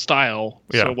Marvel style,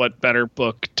 so what better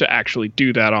book to actually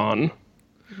do that on?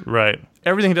 Right.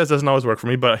 Everything he does doesn't always work for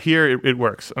me, but here it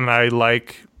works, and I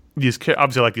like these.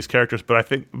 Obviously, I like these characters, but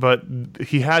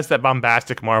he has that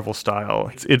bombastic Marvel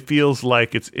style. It feels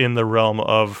like it's in the realm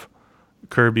of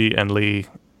Kirby and Lee.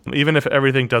 Even if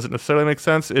everything doesn't necessarily make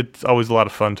sense, it's always a lot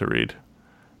of fun to read.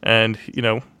 And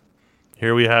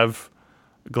here we have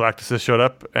Galactus has showed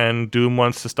up, and Doom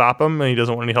wants to stop him, and he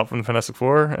doesn't want any help from the Fantastic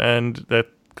Four, and that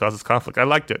causes conflict. I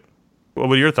liked it. What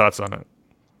were your thoughts on it?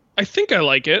 I think I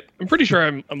like it. I'm pretty sure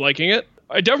I'm liking it.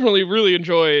 I definitely really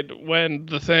enjoyed when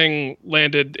the Thing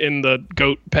landed in the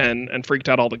goat pen and freaked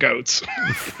out all the goats.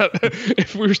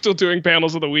 If we were still doing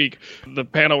panels of the week, the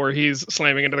panel where he's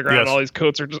slamming into the ground, all these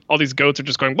goats are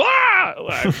just going blah.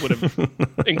 I would have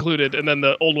included, and then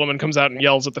the old woman comes out and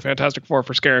yells at the Fantastic Four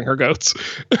for scaring her goats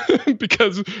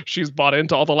because she's bought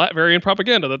into all the Latvian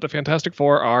propaganda that the Fantastic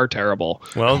Four are terrible.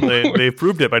 Well, they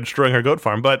proved it by destroying her goat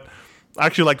farm, but. I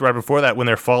actually liked right before that when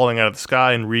they're falling out of the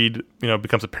sky and Reed,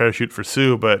 becomes a parachute for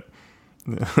Sue, but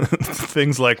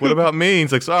things like, what about me?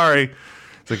 He's like, sorry.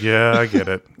 It's like, yeah, I get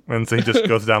it. And so he just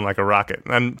goes down like a rocket.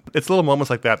 And it's little moments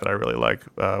like that I really like.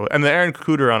 And the Aaron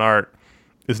Kuder on art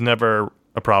is never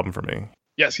a problem for me.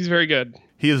 Yes, he's very good.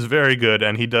 He is very good,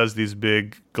 and he does these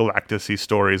big Galactus-y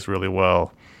stories really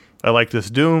well. I like this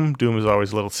Doom. Doom is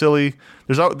always a little silly.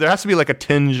 There has to be like a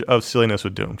tinge of silliness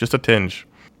with Doom, just a tinge.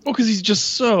 Well, because he's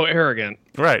just so arrogant.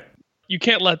 Right. You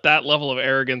can't let that level of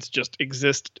arrogance just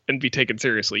exist and be taken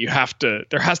seriously.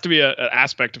 There has to be an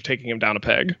aspect of taking him down a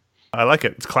peg. I like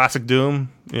it. It's classic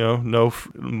Doom, no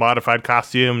modified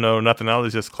costume, no nothing else.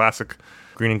 It's just classic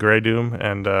green and gray Doom.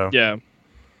 And yeah.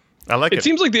 I like it. It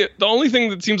seems like the only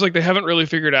thing that seems like they haven't really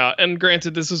figured out, and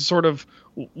granted, this is sort of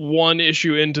one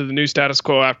issue into the new status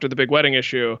quo after the big wedding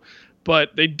issue,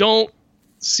 but they don't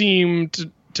seem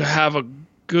to have a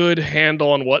good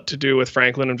handle on what to do with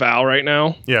Franklin and Val right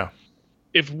now. Yeah.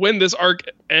 When this arc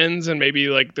ends and maybe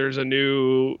like there's a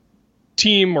new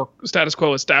team or status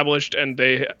quo established and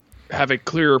they have a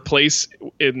clearer place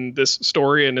in this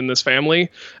story and in this family,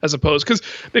 as opposed, because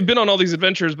they've been on all these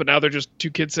adventures, but now they're just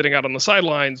two kids sitting out on the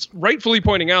sidelines, rightfully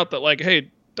pointing out that like, hey,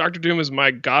 Dr. Doom is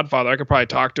my godfather. I could probably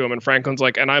talk to him. And Franklin's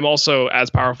like, and I'm also as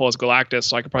powerful as Galactus,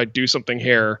 so I could probably do something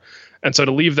here. And so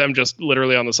to leave them just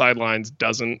literally on the sidelines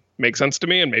doesn't make sense to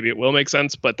me, and maybe it will make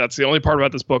sense, but that's the only part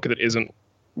about this book that isn't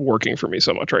working for me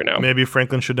so much right now. Maybe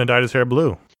Franklin shouldn't have dyed his hair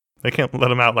blue. They can't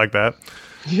let him out like that.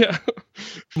 Yeah.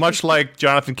 Much like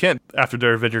Jonathan Kent, after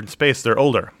their adventure in space, they're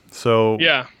older. So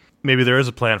yeah, maybe there is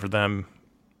a plan for them.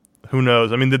 Who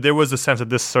knows? I mean, there was a sense that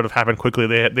this sort of happened quickly.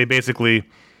 They basically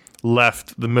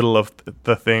left the middle of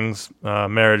the Thing's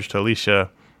marriage to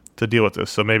Alicia to deal with this.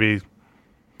 So maybe,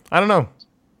 I don't know.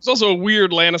 There's also a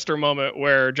weird Lannister moment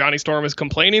where Johnny Storm is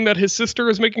complaining that his sister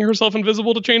is making herself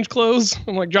invisible to change clothes.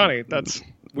 I'm like, Johnny, that's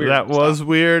weird. That was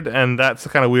weird, and that's the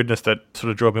kind of weirdness that sort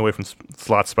of drove me away from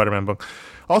Slott's Spider-Man book.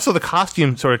 Also, the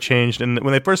costume sort of changed, and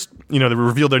when they first, they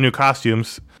revealed their new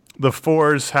costumes, the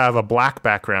Fours have a black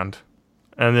background,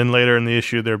 and then later in the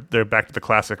issue, they're back to the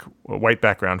classic white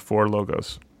background, 4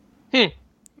 logos. I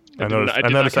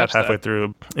noticed that halfway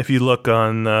through. If you look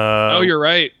on... oh, you're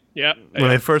right. Yeah. When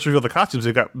they first revealed the costumes,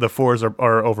 they got the Fours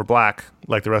are over black,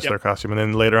 like the rest of their costume, and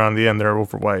then later on the end, they're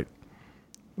over white,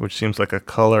 which seems like a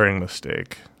coloring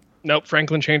mistake. Nope,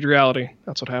 Franklin changed reality.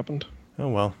 That's what happened. Oh,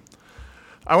 well.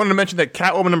 I wanted to mention that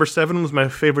Catwoman #7 was my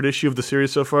favorite issue of the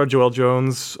series so far. Joelle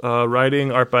Jones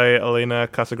writing, art by Elena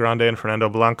Casagrande and Fernando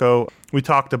Blanco. We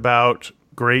talked about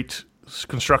great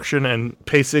construction and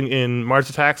pacing in Mars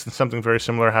Attacks, and something very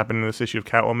similar happened in this issue of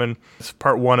Catwoman. It's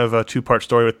part one of a two-part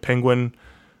story with Penguin,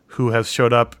 who has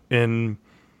showed up in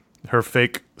her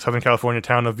fake Southern California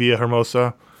town of Villa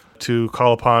Hermosa to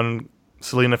call upon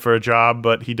Selena for a job,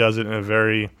 but he does it in a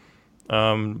very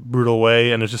brutal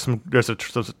way. And there's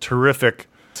a terrific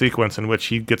sequence in which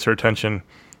he gets her attention,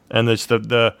 and there's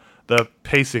the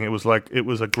pacing. It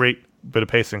was a great bit of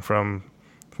pacing from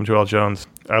Joelle Jones.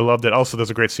 I loved it. Also, there's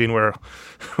a great scene where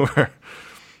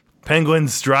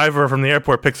Penguin's driver from the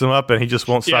airport picks him up, and he just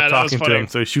won't stop talking to him,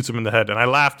 so he shoots him in the head. And I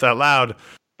laughed out loud.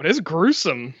 But it's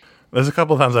gruesome. There's a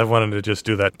couple of times I've wanted to just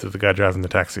do that to the guy driving the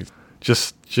taxi.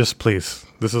 Just please.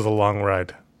 This is a long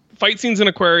ride. Fight scenes in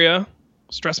Aquaria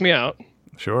stress me out.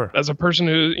 Sure. As a person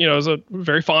who, is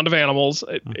very fond of animals,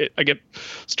 I get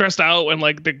stressed out when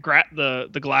like the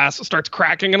glass starts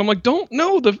cracking, and I'm like,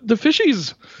 the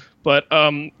fishies. But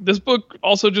this book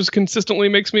also just consistently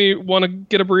makes me want to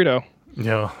get a burrito.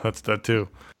 Yeah, that's that too.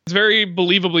 It's very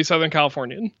believably Southern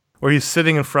Californian. Where he's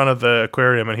sitting in front of the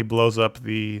aquarium and he blows up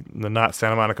the not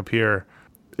Santa Monica Pier.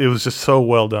 It was just so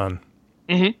well done.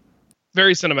 Mm-hmm.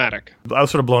 Very cinematic. I was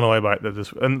sort of blown away by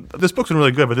this. And this book's been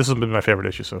really good, but this has been my favorite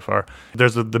issue so far.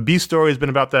 There's the B story has been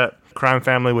about that crime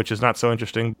family, which is not so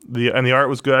interesting. The art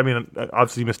was good. I mean,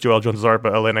 obviously you missed Joelle Jones' art,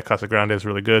 but Elena Casagrande is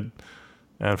really good.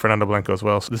 And Fernando Blanco as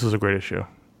well. So this is a great issue.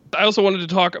 I also wanted to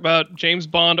talk about James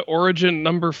Bond Origin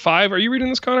 #5. Are you reading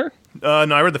this, Connor? No,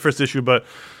 I read the first issue, but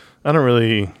I don't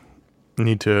really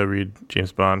need to read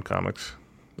James Bond comics.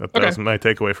 That was my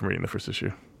takeaway from reading the first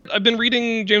issue. I've been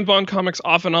reading James Bond comics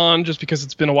off and on just because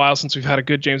it's been a while since we've had a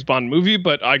good James Bond movie,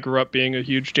 but I grew up being a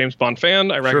huge James Bond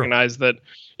fan. I recognize that,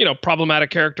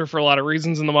 problematic character for a lot of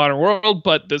reasons in the modern world,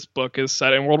 but this book is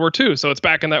set in World War II. So it's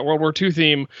back in that World War II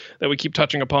theme that we keep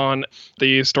touching upon.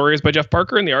 The story is by Jeff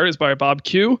Parker and the art is by Bob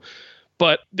Q.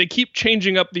 But they keep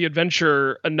changing up the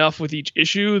adventure enough with each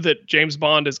issue that James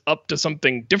Bond is up to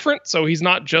something different. So he's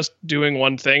not just doing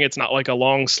one thing. It's not like a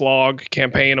long slog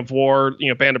campaign of war,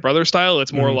 Band of Brothers style.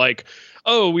 It's more like,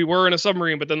 we were in a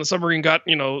submarine, but then the submarine got,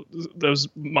 those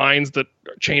mines that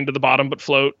are chained to the bottom but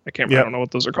float. I don't know what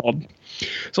those are called.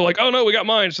 So like, oh no, we got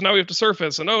mines. So now we have to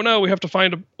surface. And oh no, we have to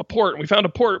find a port. And we found a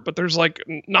port, but there's like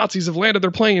Nazis have landed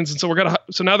their planes. And so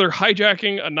so now they're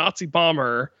hijacking a Nazi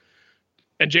bomber.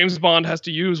 And James Bond has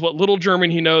to use what little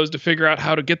German he knows to figure out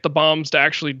how to get the bombs to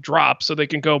actually drop so they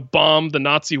can go bomb the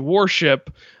Nazi warship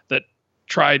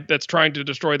that's trying to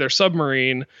destroy their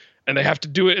submarine. And they have to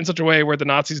do it in such a way where the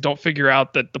Nazis don't figure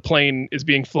out that the plane is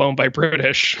being flown by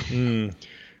British. Mm.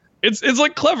 It's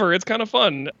like clever. It's kind of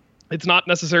fun. It's not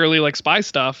necessarily like spy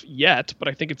stuff yet, but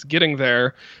I think it's getting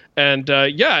there. And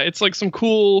it's like some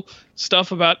cool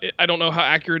stuff about it. I don't know how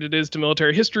accurate it is to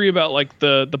military history about like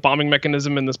the bombing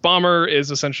mechanism in this bomber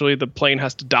is essentially the plane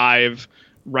has to dive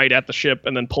right at the ship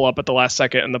and then pull up at the last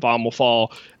second and the bomb will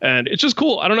fall. And it's just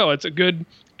cool. I don't know. It's a good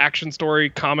action story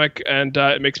comic, and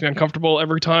it makes me uncomfortable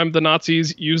every time the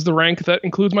Nazis use the rank that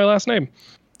includes my last name.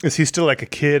 Is he still like a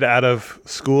kid out of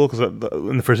school? Because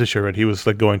in the first issue I read, he was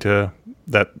like going to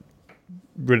that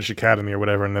British Academy or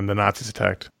whatever, and then the Nazis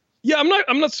attacked. Yeah,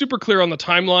 I'm not super clear on the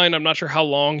timeline. I'm not sure how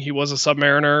long he was a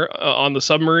submariner on the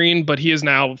submarine, but he is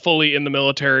now fully in the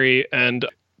military and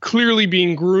clearly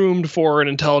being groomed for an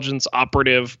intelligence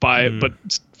operative but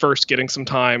first getting some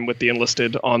time with the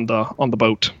enlisted on the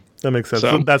boat. That makes sense.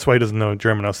 So that's why he doesn't know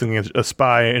German. I was thinking a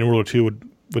spy in World War II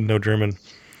would know German.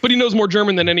 But he knows more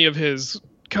German than any of his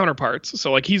counterparts.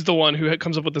 So like he's the one who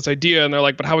comes up with this idea, and they're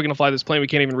like, but how are we going to fly this plane? We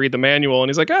can't even read the manual. And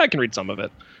he's like, I can read some of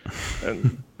it.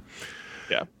 And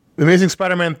yeah. Amazing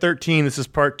Spider-Man 13. This is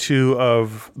part 2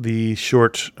 of the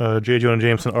short J. Jonah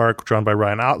Jameson arc drawn by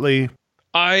Ryan Ottley.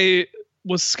 I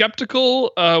was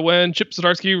skeptical when Chip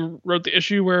Zdarsky wrote the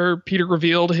issue where Peter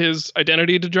revealed his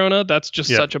identity to Jonah. That's just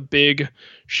such a big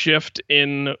shift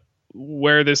in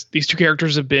where these two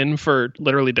characters have been for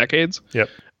literally decades. Yep.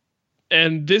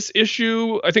 And this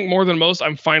issue, I think more than most,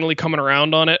 I'm finally coming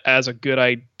around on it as a good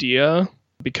idea,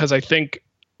 because I think,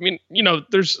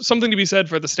 there's something to be said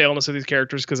for the staleness of these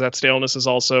characters, because that staleness is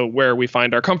also where we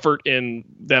find our comfort in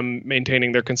them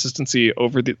maintaining their consistency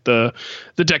over the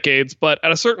decades. But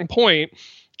at a certain point,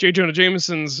 J. Jonah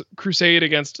Jameson's crusade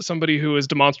against somebody who is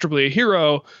demonstrably a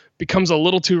hero becomes a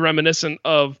little too reminiscent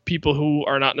of people who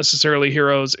are not necessarily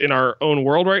heroes in our own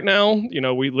world right now.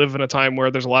 We live in a time where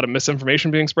there's a lot of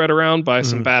misinformation being spread around by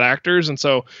some bad actors. And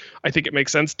so I think it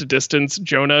makes sense to distance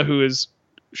Jonah, who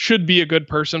should be a good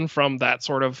person, from that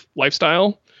sort of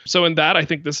lifestyle. So in that, I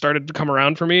think this started to come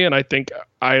around for me, and I think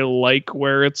I like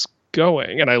where it's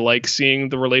going, and I like seeing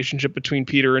the relationship between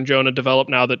Peter and Jonah develop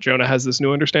now that Jonah has this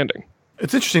new understanding.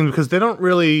 It's interesting because they don't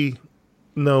really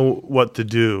know what to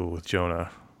do with Jonah.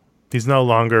 He's no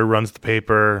longer runs the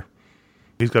paper.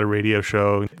 He's got a radio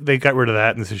show. They got rid of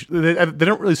that. And they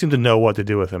don't really seem to know what to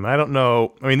do with him. I don't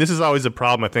know. I mean, this is always a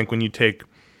problem, I think, when you take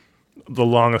the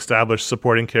long-established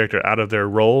supporting character out of their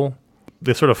role.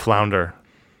 They sort of flounder.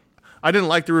 I didn't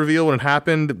like the reveal when it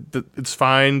happened. It's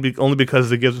fine, only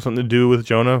because it gives him something to do with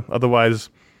Jonah. Otherwise,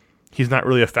 he's not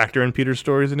really a factor in Peter's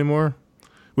stories anymore,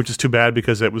 which is too bad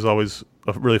because it was always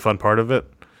a really fun part of it.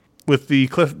 With the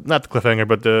not the cliffhanger,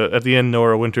 but at the end,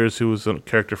 Nora Winters, who was a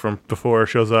character from before,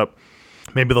 shows up.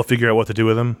 Maybe they'll figure out what to do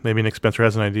with him. Maybe Nick Spencer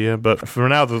has an idea. But for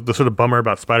now, the sort of bummer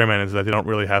about Spider-Man is that they don't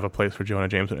really have a place for Jonah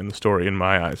Jameson in the story, in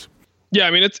my eyes. Yeah,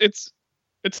 I mean, it's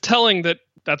telling that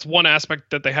that's one aspect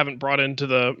that they haven't brought into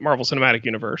the Marvel Cinematic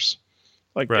Universe.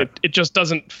 Like, right. It just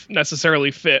doesn't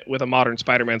necessarily fit with a modern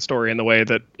Spider-Man story in the way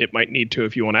that it might need to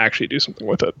if you want to actually do something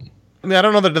with it. I mean, I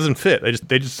don't know that it doesn't fit. They just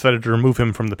decided to remove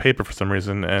him from the paper for some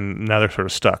reason, and now they're sort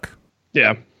of stuck.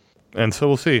 Yeah. And so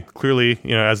we'll see. Clearly,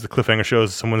 as the cliffhanger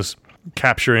shows, someone is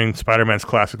capturing Spider-Man's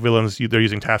classic villains. They're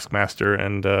using Taskmaster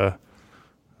and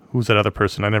who's that other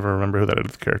person? I never remember who that other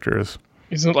character is.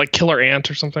 Isn't it like Killer Ant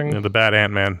or something? The bad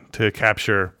Ant-Man to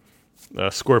capture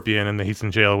Scorpion, and he's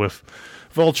in jail with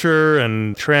Vulture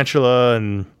and Tarantula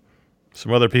and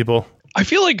some other people. I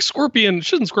feel like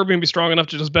shouldn't Scorpion be strong enough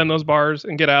to just bend those bars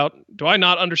and get out? Do I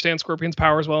not understand Scorpion's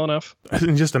powers well enough? Isn't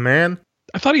he just a man?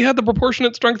 I thought he had the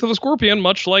proportionate strength of a scorpion,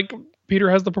 much like Peter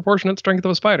has the proportionate strength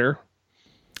of a spider.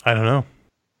 I don't know.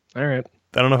 All right.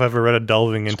 I don't know if I've ever read a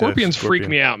delving into Scorpions freak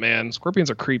me out, man.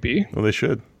 Scorpions are creepy. Well, they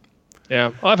should.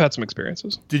 Yeah, well, I've had some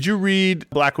experiences. Did you read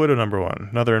Black Widow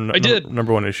 #1? I did.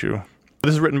 Number 1 issue.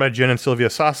 This is written by Jen and Sylvia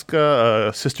Saska,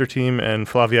 a sister team, and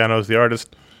Flaviano is the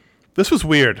artist. This was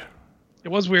weird. It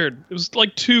was weird. It was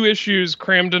like 2 issues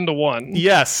crammed into one.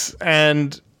 Yes,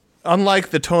 and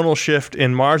unlike the tonal shift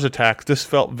in Mars Attacks, this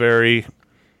felt very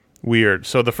weird.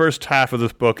 So the first half of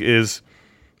this book is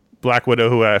Black Widow,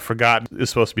 who I forgot is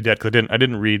supposed to be dead because I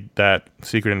didn't read that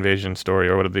Secret Invasion story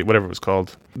or whatever it was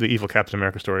called, the evil Captain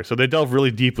America story. So they delve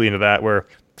really deeply into that, where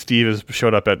Steve has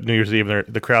showed up at New Year's Eve and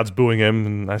the crowd's booing him,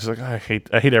 and I was like, I hate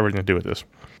everything to do with this.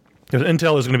 There's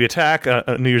intel there's going to be attack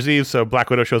New Year's Eve, so Black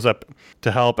Widow shows up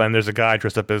to help, and there's a guy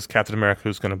dressed up as Captain America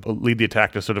who's going to lead the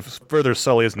attack to sort of further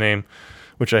sully his name,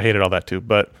 which I hated all that too,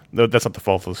 but that's not the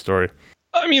fault of the story.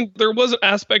 I mean, there was an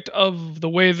aspect of the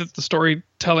way that the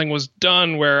storytelling was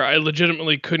done where I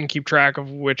legitimately couldn't keep track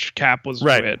of which Cap was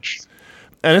which.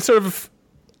 And it's sort of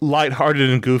lighthearted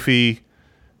and goofy.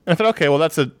 And I thought, okay, well,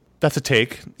 that's a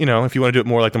take. If you want to do it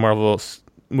more like the Marvel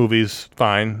movies,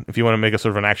 fine. If you want to make a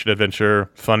sort of an action adventure,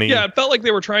 funny. Yeah, it felt like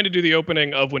they were trying to do the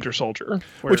opening of Winter Soldier.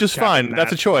 Which is fine.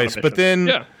 That's a choice. But then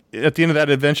at the end of that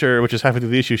adventure, which is halfway through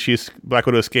the issue, Black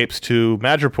Widow escapes to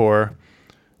Madripoor,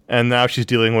 and now she's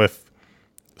dealing with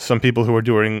some people who are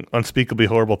doing unspeakably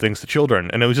horrible things to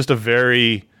children. And it was just a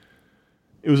very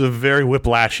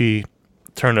whiplashy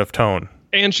turn of tone.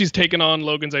 And she's taken on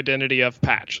Logan's identity of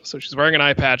Patch. So she's wearing an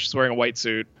eye patch, she's wearing a white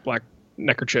suit, black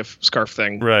neckerchief, scarf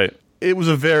thing. Right. It was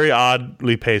a very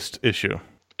oddly paced issue.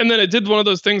 And then it did one of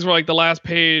those things where like the last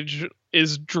page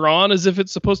is drawn as if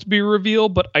it's supposed to be a reveal,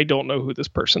 but I don't know who this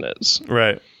person is.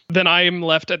 Right. Then I am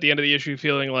left at the end of the issue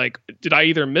feeling like, did I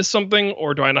either miss something,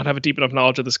 or do I not have a deep enough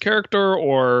knowledge of this character,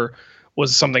 or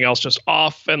was something else just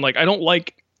off? And like, I don't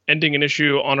like ending an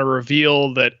issue on a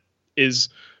reveal that is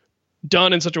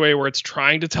done in such a way where it's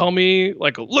trying to tell me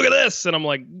like, look at this. And I'm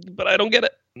like, but I don't get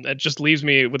it. It just leaves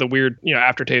me with a weird,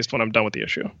 aftertaste when I'm done with the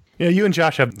issue. Yeah, you and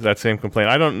Josh have that same complaint.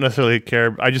 I don't necessarily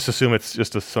care. I just assume it's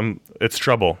just it's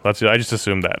trouble. That's it. I just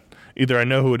assume that. Either I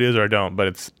know who it is or I don't, but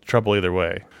it's trouble either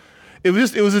way. It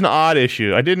was an odd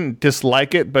issue. I didn't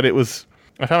dislike it, but I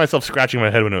found myself scratching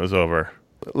my head when it was over.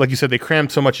 Like you said, they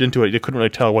crammed so much into it, you couldn't really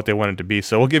tell what they wanted to be.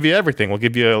 So we'll give you everything. We'll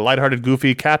give you a lighthearted,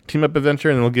 goofy Cap team-up adventure,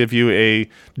 and then we'll give you a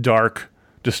dark,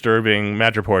 disturbing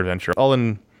Madripoor adventure, all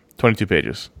in 22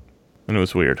 pages. And it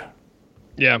was weird.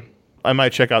 Yeah. I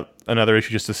might check out another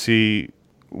issue just to see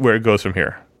where it goes from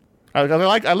here. I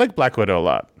like Black Widow a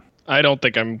lot. I don't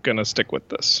think I'm going to stick with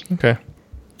this. Okay.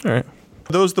 All right.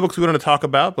 Those are the books we're going to talk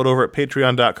about, but over at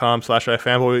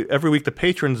patreon.com/ifanboy, every week the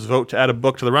patrons vote to add a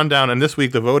book to the rundown, and this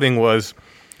week the voting was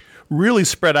really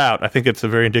spread out. I think it's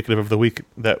very indicative of the week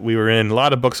that we were in. A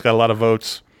lot of books got a lot of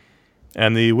votes,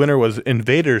 and the winner was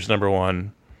Invaders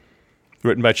 #1,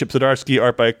 written by Chip Zdarsky,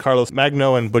 art by Carlos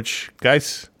Magno and Butch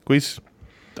Guice.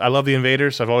 I love the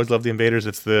Invaders. I've always loved the Invaders.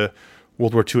 It's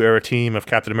World War II era team of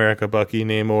Captain America, Bucky,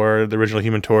 Namor, the original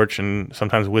Human Torch, and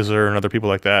sometimes Whizzer and other people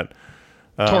like that.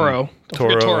 Toro. Don't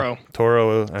forget Toro.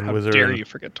 Toro and How Whizzer. dare you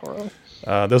forget Toro?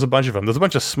 There's a bunch of them. There's a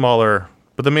bunch of smaller,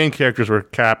 but the main characters were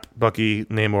Cap, Bucky,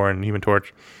 Namor, and Human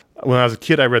Torch. When I was a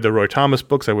kid, I read the Roy Thomas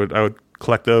books. I would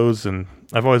collect those, and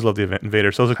I've always loved the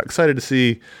Invaders. So I was excited to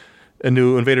see a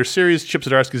new Invaders series. Chip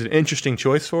Zdarsky is an interesting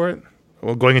choice for it.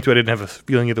 Well, going into it, I didn't have a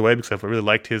feeling either way because I've really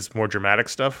liked his more dramatic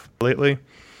stuff lately.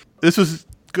 This was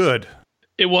good.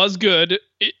 It was good.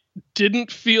 It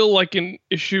didn't feel like an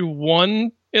issue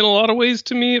 1 in a lot of ways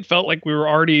to me. It felt like we were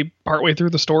already partway through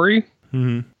the story,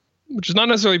 which is not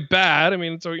necessarily bad. I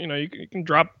mean, so you can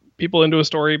drop people into a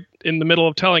story in the middle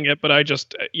of telling it, but I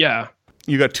just,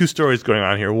 You got 2 stories going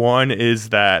on here. One is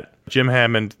that Jim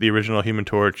Hammond, the original Human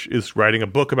Torch, is writing a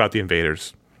book about the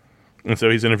Invaders. And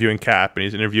so he's interviewing Cap, and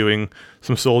he's interviewing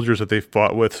some soldiers that they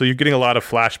fought with. So you're getting a lot of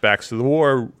flashbacks to the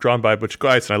war drawn by Butch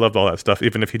Guice, and I loved all that stuff,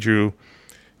 even if he drew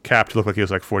Cap to look like he was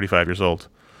like 45 years old.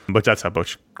 But that's how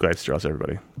Butch Guice draws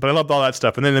everybody. But I loved all that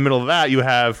stuff. And then in the middle of that, you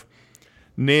have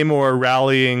Namor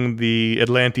rallying the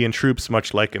Atlantean troops,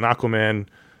 much like in Aquaman,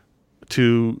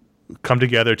 to come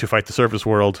together to fight the surface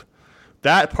world.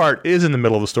 That part is in the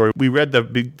middle of the story. We read the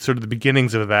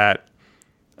beginnings of that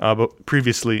but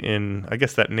previously in, I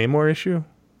guess, that Namor issue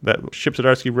that Chip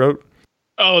Zdarsky wrote.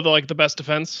 Oh, the best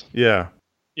defense? Yeah.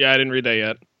 Yeah, I didn't read that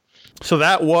yet. So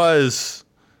that was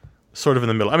sort of in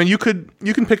the middle. I mean, you can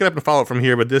pick it up and follow it from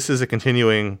here, but this is a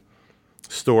continuing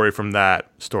story from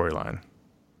that storyline.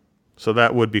 So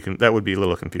that would be a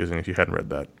little confusing if you hadn't read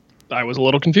that. I was a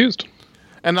little confused.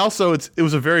 And also, it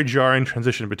was a very jarring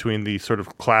transition between the sort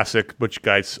of classic Butch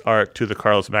Guice art to the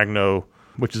Carlos Magno,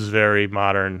 which is very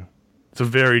modern. It's a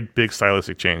very big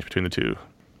stylistic change between the two.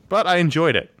 But I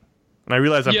enjoyed it. And I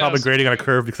realize I'm probably grading on a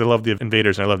curve because I love the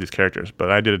Invaders and I love these characters,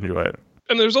 but I did enjoy it.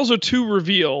 And there's also 2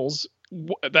 reveals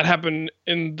that happen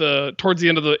towards the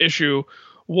end of the issue.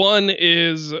 One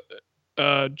is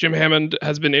Jim Hammond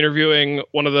has been interviewing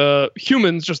one of the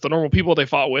humans, just the normal people they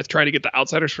fought with, trying to get the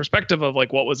outsider's perspective of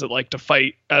like what was it like to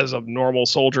fight as a normal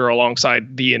soldier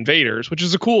alongside the Invaders, which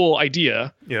is a cool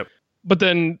idea. Yep. But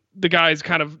then the guy's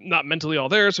kind of not mentally all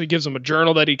there, so he gives him a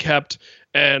journal that he kept,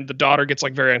 and the daughter gets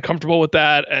like very uncomfortable with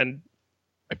that. And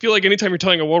I feel like anytime you're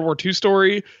telling a World War II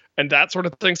story and that sort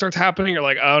of thing starts happening, you're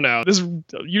like, oh no, this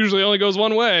usually only goes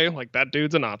one way. Like, that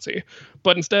dude's a Nazi.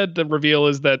 But instead, the reveal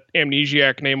is that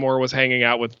amnesiac Namor was hanging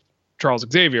out with Charles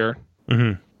Xavier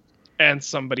and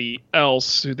somebody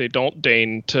else who they don't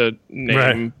deign to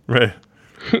name, right.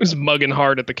 who's mugging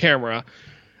hard at the camera.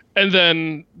 And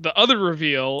then the other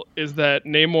reveal is that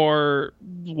Namor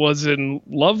was in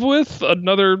love with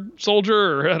another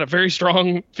soldier, or had a very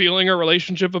strong feeling or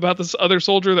relationship about this other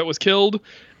soldier that was killed.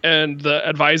 And the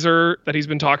advisor that he's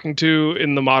been talking to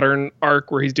in the modern arc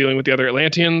where he's dealing with the other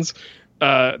Atlanteans,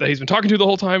 that he's been talking to the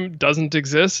whole time, doesn't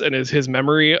exist and is his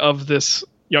memory of this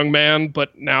young man,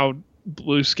 but now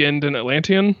blue-skinned and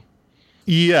Atlantean.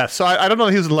 Yeah, so I don't know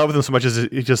if he was in love with him so much as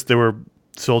it just they were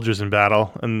soldiers in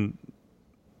battle. And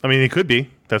I mean, it could be.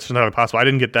 That's not impossible. I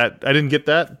didn't get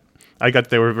that. I got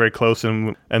they were very close,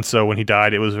 and so when he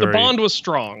died, it was very... The bond was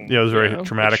strong. Yeah, it was very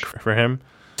traumatic for him.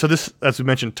 So this, as we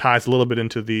mentioned, ties a little bit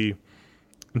into the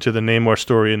Namor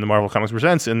story in the Marvel Comics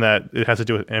Presents, in that it has to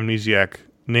do with amnesiac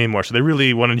Namor. So they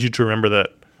really wanted you to remember that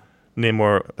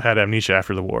Namor had amnesia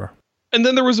after the war. And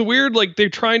then there was a weird, they're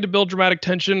trying to build dramatic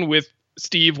tension with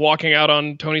Steve walking out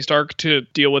on Tony Stark to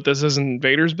deal with this as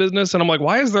Invaders business. And I'm like,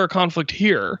 why is there a conflict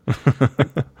here?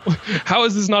 How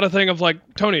is this not a thing of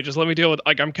Tony, just let me deal with,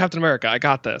 I'm Captain America, I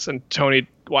got this. And Tony,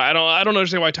 I don't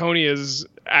understand why Tony is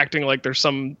acting like there's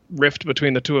some rift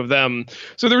between the two of them.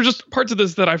 So there were just parts of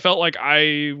this that I felt like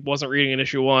I wasn't reading in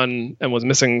issue 1 and was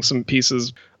missing some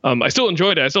pieces. I still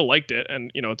enjoyed it. I still liked it.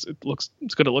 And,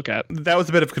 it's good to look at. That was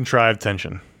a bit of contrived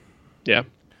tension. Yeah.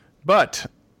 But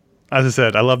as I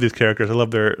said, I love these characters. I love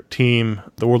their team.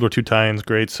 The World War II tie-in's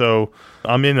great. So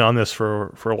I'm in on this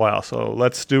for a while. So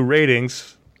let's do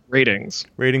ratings. Ratings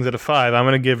out of 5. I'm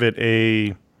going to give it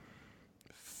a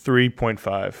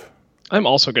 3.5. I'm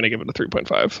also going to give it a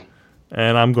 3.5.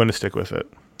 And I'm going to stick with it.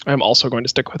 I'm also going to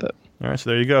stick with it. All right, so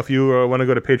there you go. If you want to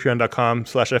go to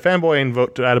patreon.com/ifanboy and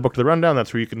vote to add a book to the rundown,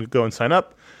 that's where you can go and sign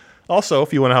up. Also,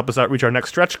 if you want to help us out reach our next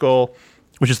stretch goal,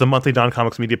 which is the monthly Don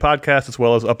Comics Media podcast, as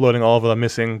well as uploading all of the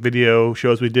missing video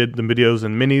shows we did, the videos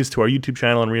and minis, to our YouTube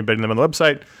channel and re-embedding them on the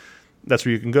website. That's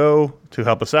where you can go to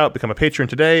help us out, become a patron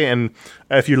today. And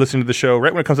if you're listening to the show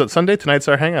right when it comes out Sunday, tonight's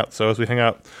our hangout. So as we hang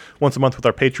out once a month with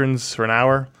our patrons for an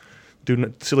hour,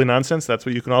 do silly nonsense, that's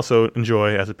what you can also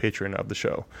enjoy as a patron of the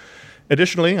show.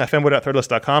 Additionally,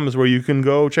 ifanboy.threadless.com is where you can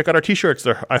go check out our t-shirts.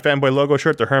 The iFanboy logo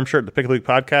shirt, the Herm shirt, the Pick a League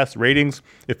podcast, ratings.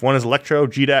 If one is Electro,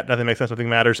 GDAT, nothing makes sense, nothing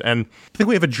matters. And I think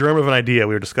we have a germ of an idea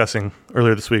we were discussing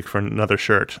earlier this week for another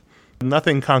shirt.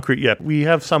 Nothing concrete yet. We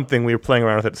have something. We were playing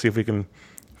around with it to see if we can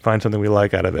find something we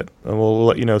like out of it. And we'll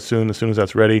let you know soon as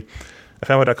that's ready.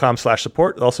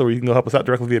 ifanboy.com/support. Also, where you can go help us out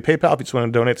directly via PayPal if you just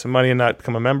want to donate some money and not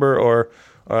become a member or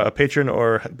a patron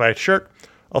or buy a shirt.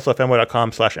 Also,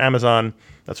 ifanboy.com/Amazon.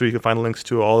 That's where you can find links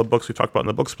to all the books we talked about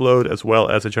in the Booksplode, as well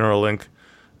as a general link.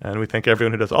 And we thank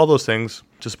everyone who does all those things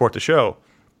to support the show.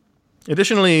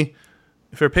 Additionally,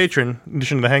 if you're a patron, in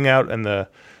addition to the hangout and the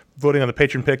voting on the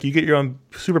patron pick, you get your own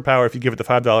superpower if you give it the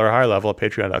 $5 or higher level at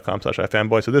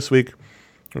patreon.com/ifanboy. So this week,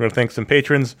 we're going to thank some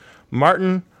patrons.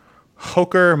 Martin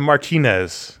Hoker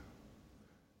Martinez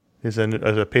is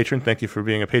a patron. Thank you for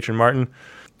being a patron, Martin.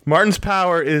 Martin's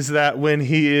power is that when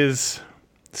he is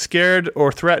scared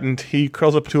or threatened, he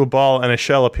curls up to a ball and a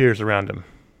shell appears around him.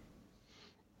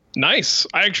 Nice.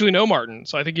 I actually know Martin,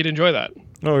 so I think you'd enjoy that.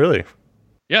 Oh, really?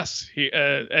 Yes.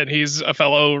 And he's a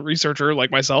fellow researcher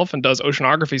like myself and does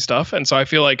oceanography stuff. And so I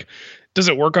feel like, does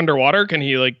it work underwater? Can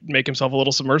he like make himself a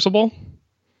little submersible?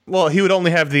 Well, he would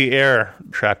only have the air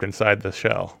trapped inside the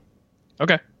shell.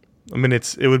 Okay. I mean,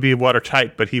 it would be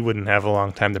watertight, but he wouldn't have a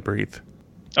long time to breathe.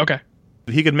 Okay.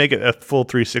 He could make it a full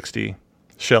 360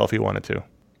 shell if he wanted to.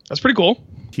 That's pretty cool.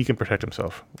 He can protect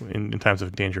himself in times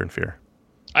of danger and fear.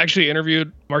 I actually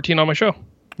interviewed Martine on my show.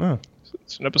 Oh.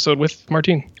 It's an episode with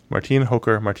Martine. Martin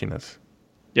Hoker Martinez.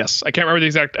 Yes. I can't remember the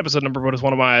exact episode number, but it's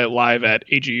one of my live at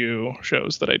AGU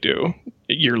shows that I do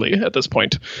yearly at this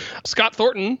point. Scott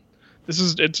Thornton.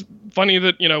 It's funny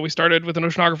that, we started with an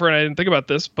oceanographer and I didn't think about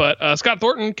this, but Scott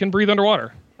Thornton can breathe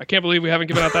underwater. I can't believe we haven't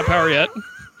given out that power yet.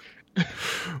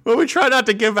 Well, we try not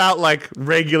to give out like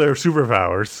regular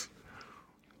superpowers.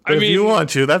 But if you want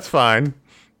to, that's fine.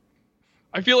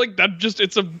 I feel like that just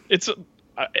it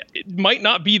might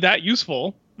not be that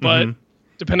useful, but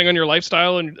depending on your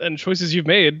lifestyle and choices you've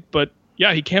made, but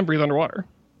yeah, he can breathe underwater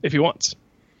if he wants.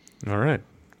 All right.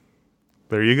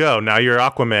 There you go. Now you're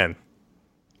Aquaman.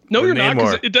 No, you're not,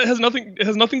 because it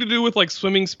has nothing to do with like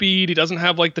swimming speed. He doesn't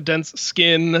have like the dense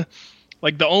skin.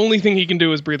 Like the only thing he can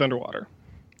do is breathe underwater.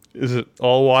 Is it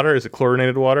all water? Is it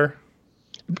chlorinated water?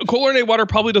 Chlorinated water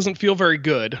probably doesn't feel very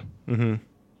good. Mm-hmm.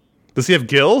 Does he have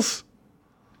gills?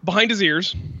 Behind his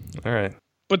ears. All right.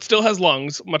 But still has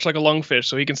lungs, much like a lungfish,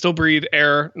 so he can still breathe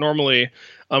air normally.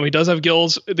 He does have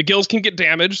gills. The gills can get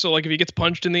damaged, so like if he gets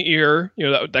punched in the ear,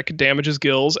 that could damage his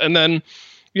gills. And then,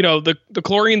 the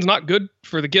chlorine's not good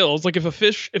for the gills. Like if a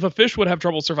fish would have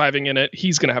trouble surviving in it,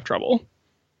 he's gonna have trouble.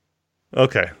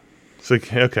 Okay. So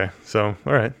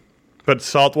all right. But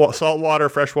salt water,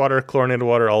 fresh water, chlorinated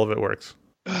water, all of it works.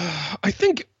 I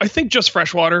think just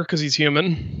fresh water because he's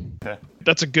human. Okay.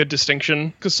 That's a good distinction.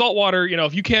 Because salt water,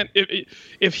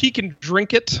 if he can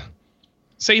drink it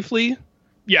safely,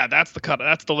 yeah, that's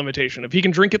the limitation. If he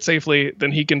can drink it safely,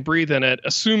 then he can breathe in it,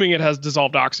 assuming it has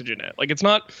dissolved oxygen in it. Like it's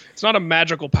not a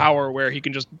magical power where he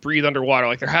can just breathe underwater.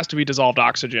 Like there has to be dissolved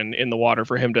oxygen in the water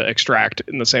for him to extract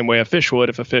in the same way a fish would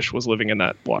if a fish was living in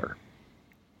that water.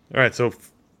 All right, so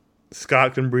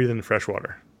Scott can breathe in fresh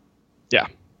water. Yeah.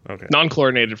 Okay.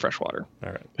 Non-chlorinated fresh water. All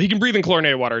right. He can breathe in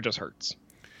chlorinated water. It just hurts.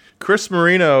 Chris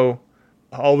Marino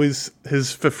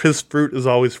his fruit is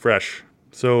always fresh.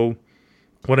 So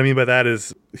what I mean by that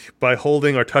is by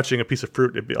holding or touching a piece of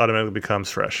fruit, it automatically becomes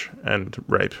fresh and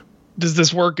ripe. Does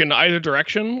this work in either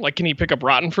direction? Like, can he pick up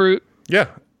rotten fruit? Yeah.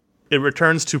 It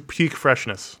returns to peak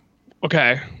freshness.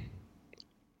 Okay.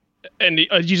 And he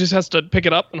just has to pick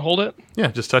it up and hold it? Yeah,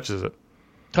 just touches it.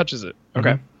 Touches it.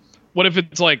 Okay. Mm-hmm.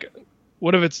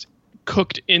 What if it's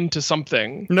cooked into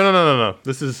something? No.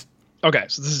 This is okay.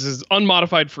 So this is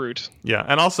unmodified fruit. Yeah,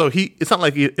 and also it's not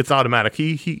like it's automatic.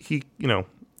 He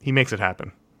makes it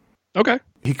happen. Okay.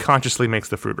 He consciously makes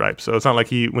the fruit ripe. So it's not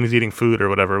like when he's eating food or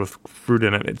whatever with fruit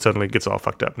in it, it suddenly gets all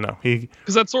fucked up. No,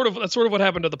 because that's sort of what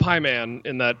happened to the Pie Man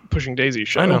in that Pushing Daisy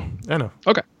show. I know.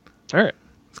 Okay. All right.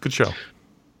 It's a good show.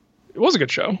 It was a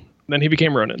good show. Then he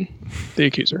became Ronan, the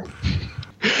accuser.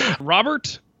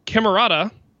 Robert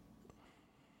Camerata.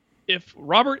 If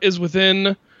Robert is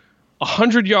within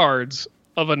 100 yards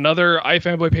of another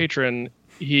iFanboy patron,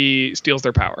 he steals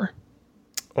their power.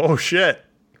 Oh, shit.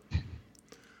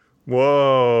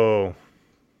 Whoa.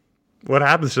 What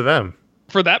happens to them?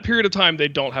 For that period of time, they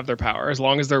don't have their power, as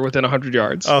long as they're within 100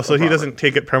 yards. Oh, so he doesn't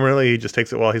take it permanently, he just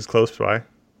takes it while he's close by?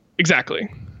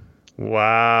 Exactly.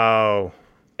 Wow.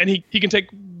 And he can take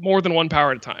more than one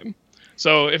power at a time.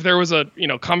 So if there was a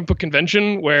comic book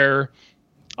convention where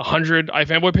 100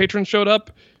 iFanboy patrons showed up,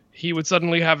 he would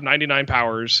suddenly have 99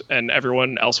 powers and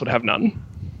everyone else would have none.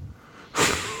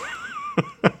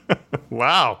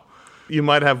 Wow. You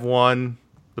might have won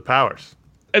the powers.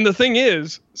 And the thing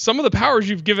is, some of the powers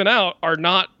you've given out are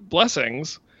not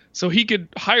blessings. So he could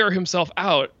hire himself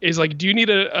out. Is like, do you need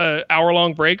a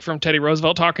hour-long break from Teddy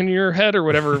Roosevelt talking in your head or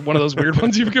whatever one of those weird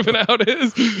ones you've given out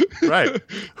is? Right.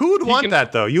 Who would want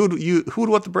that though? Who would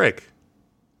want the break?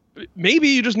 Maybe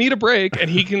you just need a break, and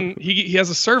he has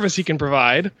a service he can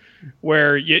provide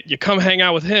where you come hang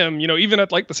out with him, even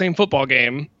at like the same football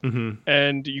game,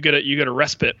 and you get a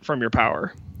respite from your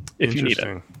power if you need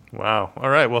it. Wow. All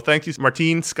right. Well, thank you,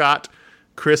 Martine, Scott,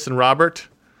 Chris, and Robert.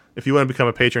 If you want to become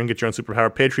a patron and get your own superpower,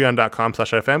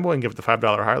 patreon.com/ifanboy and give it the $5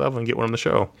 higher level and get one on the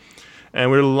show.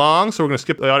 And we're long, so we're going to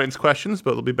skip the audience questions,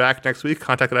 but we'll be back next week.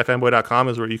 Contact@ifanboy.com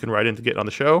is where you can write in to get on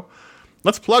the show.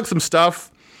 Let's plug some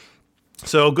stuff.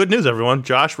 So good news, everyone.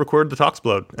 Josh recorded the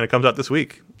Talksplode, and it comes out this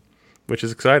week, which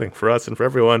is exciting for us and for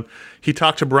everyone. He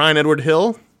talked to Brian Edward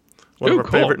Hill, one of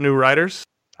our favorite new writers.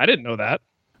 I didn't know that.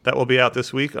 That will be out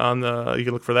this week you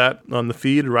can look for that on the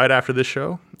feed right after this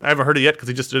show. I haven't heard it yet because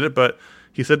he just did it, but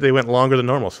he said they went longer than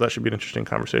normal, so that should be an interesting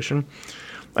conversation.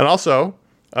 And also,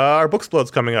 our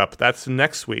Booksplode's coming up. That's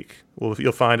next week.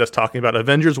 You'll find us talking about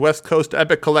Avengers West Coast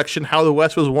Epic Collection, How the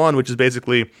West Was Won, which is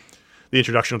basically the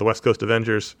introduction of the West Coast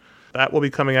Avengers. That will be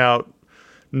coming out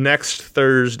next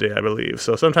Thursday, I believe.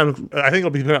 So I think it'll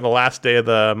be coming out the last day of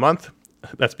the month.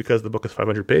 That's because the book is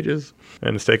 500 pages,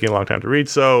 and it's taking a long time to read.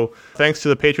 So thanks to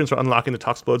the patrons for unlocking the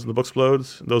Talksplodes and the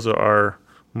Booksplodes. Those are our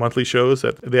monthly shows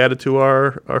that they added to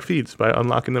our feeds by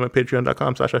unlocking them at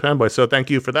patreon.com/ifanboy. So thank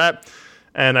you for that.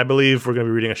 And I believe we're going to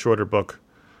be reading a shorter book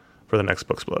for the next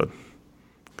Booksplode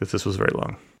because this was very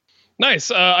long.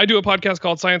 Nice. I do a podcast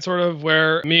called Science Sort Of,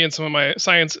 where me and some of my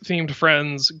science-themed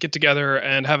friends get together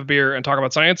and have a beer and talk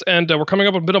about science. And we're coming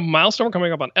up on a bit of a milestone. We're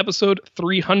coming up on episode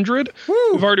 300. Woo!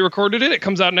 We've already recorded it. It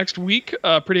comes out next week.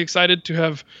 Pretty excited to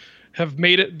have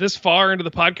made it this far into the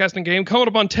podcasting game. Coming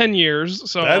up on 10 years.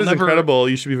 So that is incredible.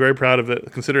 You should be very proud of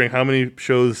it, considering how many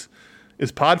shows.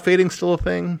 Is pod fading still a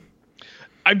thing?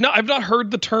 I've not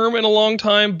heard the term in a long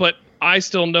time, but I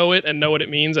still know it and know what it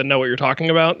means and know what you're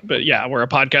talking about. But yeah, where a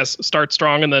podcast starts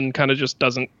strong and then kind of just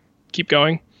doesn't keep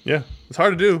going. Yeah, it's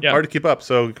hard to do, hard to keep up.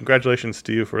 So congratulations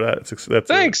to you for that.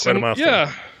 That's quite a milestone.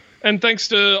 Yeah, and thanks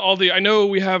to all I know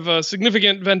we have a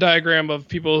significant Venn diagram of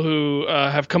people who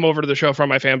have come over to the show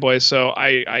from iFanboys. So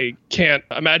I can't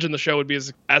imagine the show would be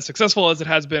as successful as it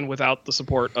has been without the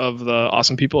support of the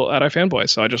awesome people at iFanboys.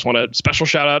 So I just want a special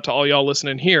shout out to all y'all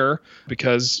listening here,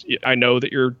 because I know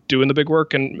that you're doing the big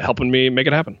work and helping me make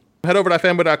it happen. Head over to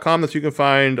ifanboy.com. That's where you can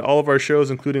find all of our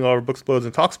shows, including all our Booksplodes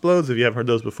and Talksplodes. If you haven't heard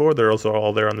those before, they're also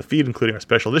all there on the feed, including our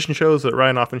special edition shows that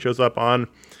Ryan often shows up on.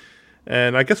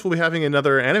 And I guess we'll be having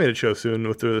another animated show soon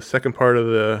with the second part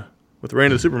of with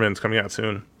Reign of the Superman's coming out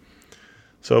soon.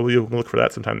 So we'll look for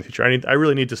that sometime in the future. I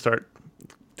really need to start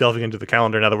delving into the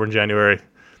calendar now that we're in January.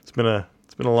 It's been a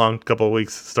long couple of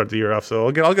weeks to start the year off, so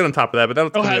I'll get on top of that.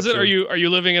 But that'll has it? Are you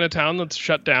living in a town that's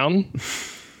shut down?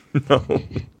 No.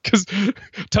 Because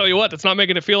tell you what, that's not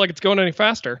making it feel like it's going any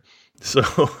faster. So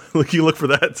you look for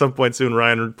that at some point soon.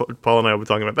 Ryan and Paul and I will be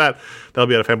talking about that. That'll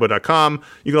be at ifanboy.com.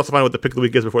 You can also find out what the pick of the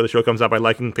week is before the show comes out by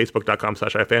liking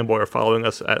facebook.com/ifanboy or following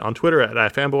us on Twitter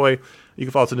at ifanboy. You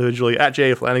can follow us individually at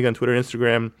Jay Flanagan on Twitter and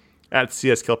Instagram, at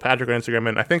CSKilpatrick on Instagram,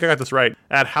 and I think I got this right,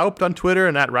 at Haupt on Twitter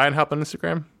and at Ryan Haupt on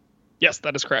Instagram. Yes,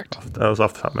 that is correct. That was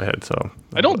off the top of my head. So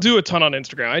I don't do a ton on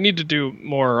Instagram. I need to do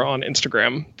more on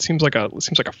Instagram. It seems like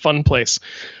a fun place.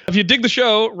 If you dig the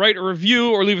show, write a review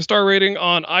or leave a star rating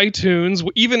on iTunes.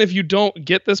 Even if you don't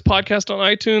get this podcast on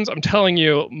iTunes, I'm telling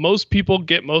you, most people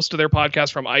get most of their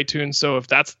podcasts from iTunes. So if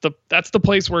that's the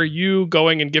place where you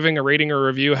going and giving a rating or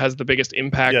review has the biggest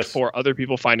impact for other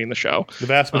people finding the show. The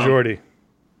vast majority.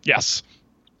 Yes.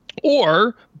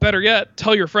 Or, better yet,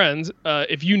 tell your friends,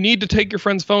 if you need to take your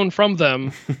friend's phone from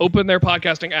them, open their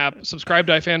podcasting app, subscribe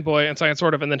to iFanboy and Science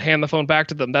Sort Of, and then hand the phone back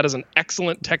to them. That is an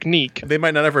excellent technique. They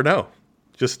might not ever know.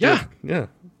 Yeah. Then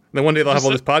one day they'll have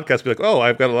all this podcast, be like, oh,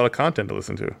 I've got a lot of content to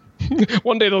listen to.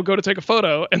 One day they'll go to take a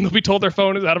photo, and they'll be told their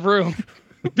phone is out of room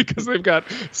because they've got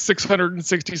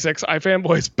 666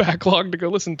 iFanboys backlogged to go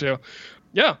listen to.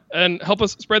 Yeah, and help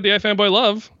us spread the iFanboy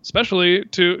love, especially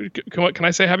to, can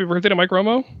I say happy birthday to Mike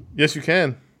Romo? Yes, you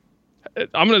can.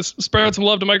 I'm going to spread some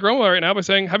love to Mike Romo right now by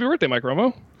saying happy birthday, Mike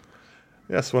Romo.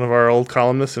 Yes, one of our old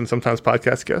columnists and sometimes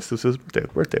podcast guests. This is his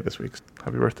birthday this week.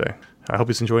 Happy birthday. I hope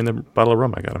he's enjoying the bottle of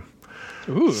rum I got him.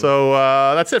 Ooh. So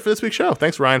that's it for this week's show.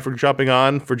 Thanks, Ryan, for jumping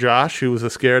on for Josh, who was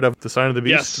scared of the sign of the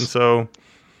beast. Yes. And so...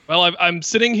 Well, I'm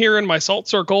sitting here in my salt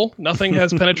circle. Nothing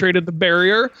has penetrated the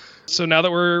barrier. So now that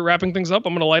we're wrapping things up,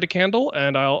 I'm going to light a candle,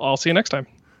 and I'll see you next time.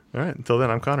 All right. Until then,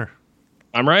 I'm Connor.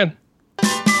 I'm Ryan.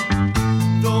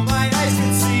 Though mine eyes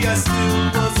could see, I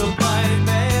still was a blind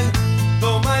man.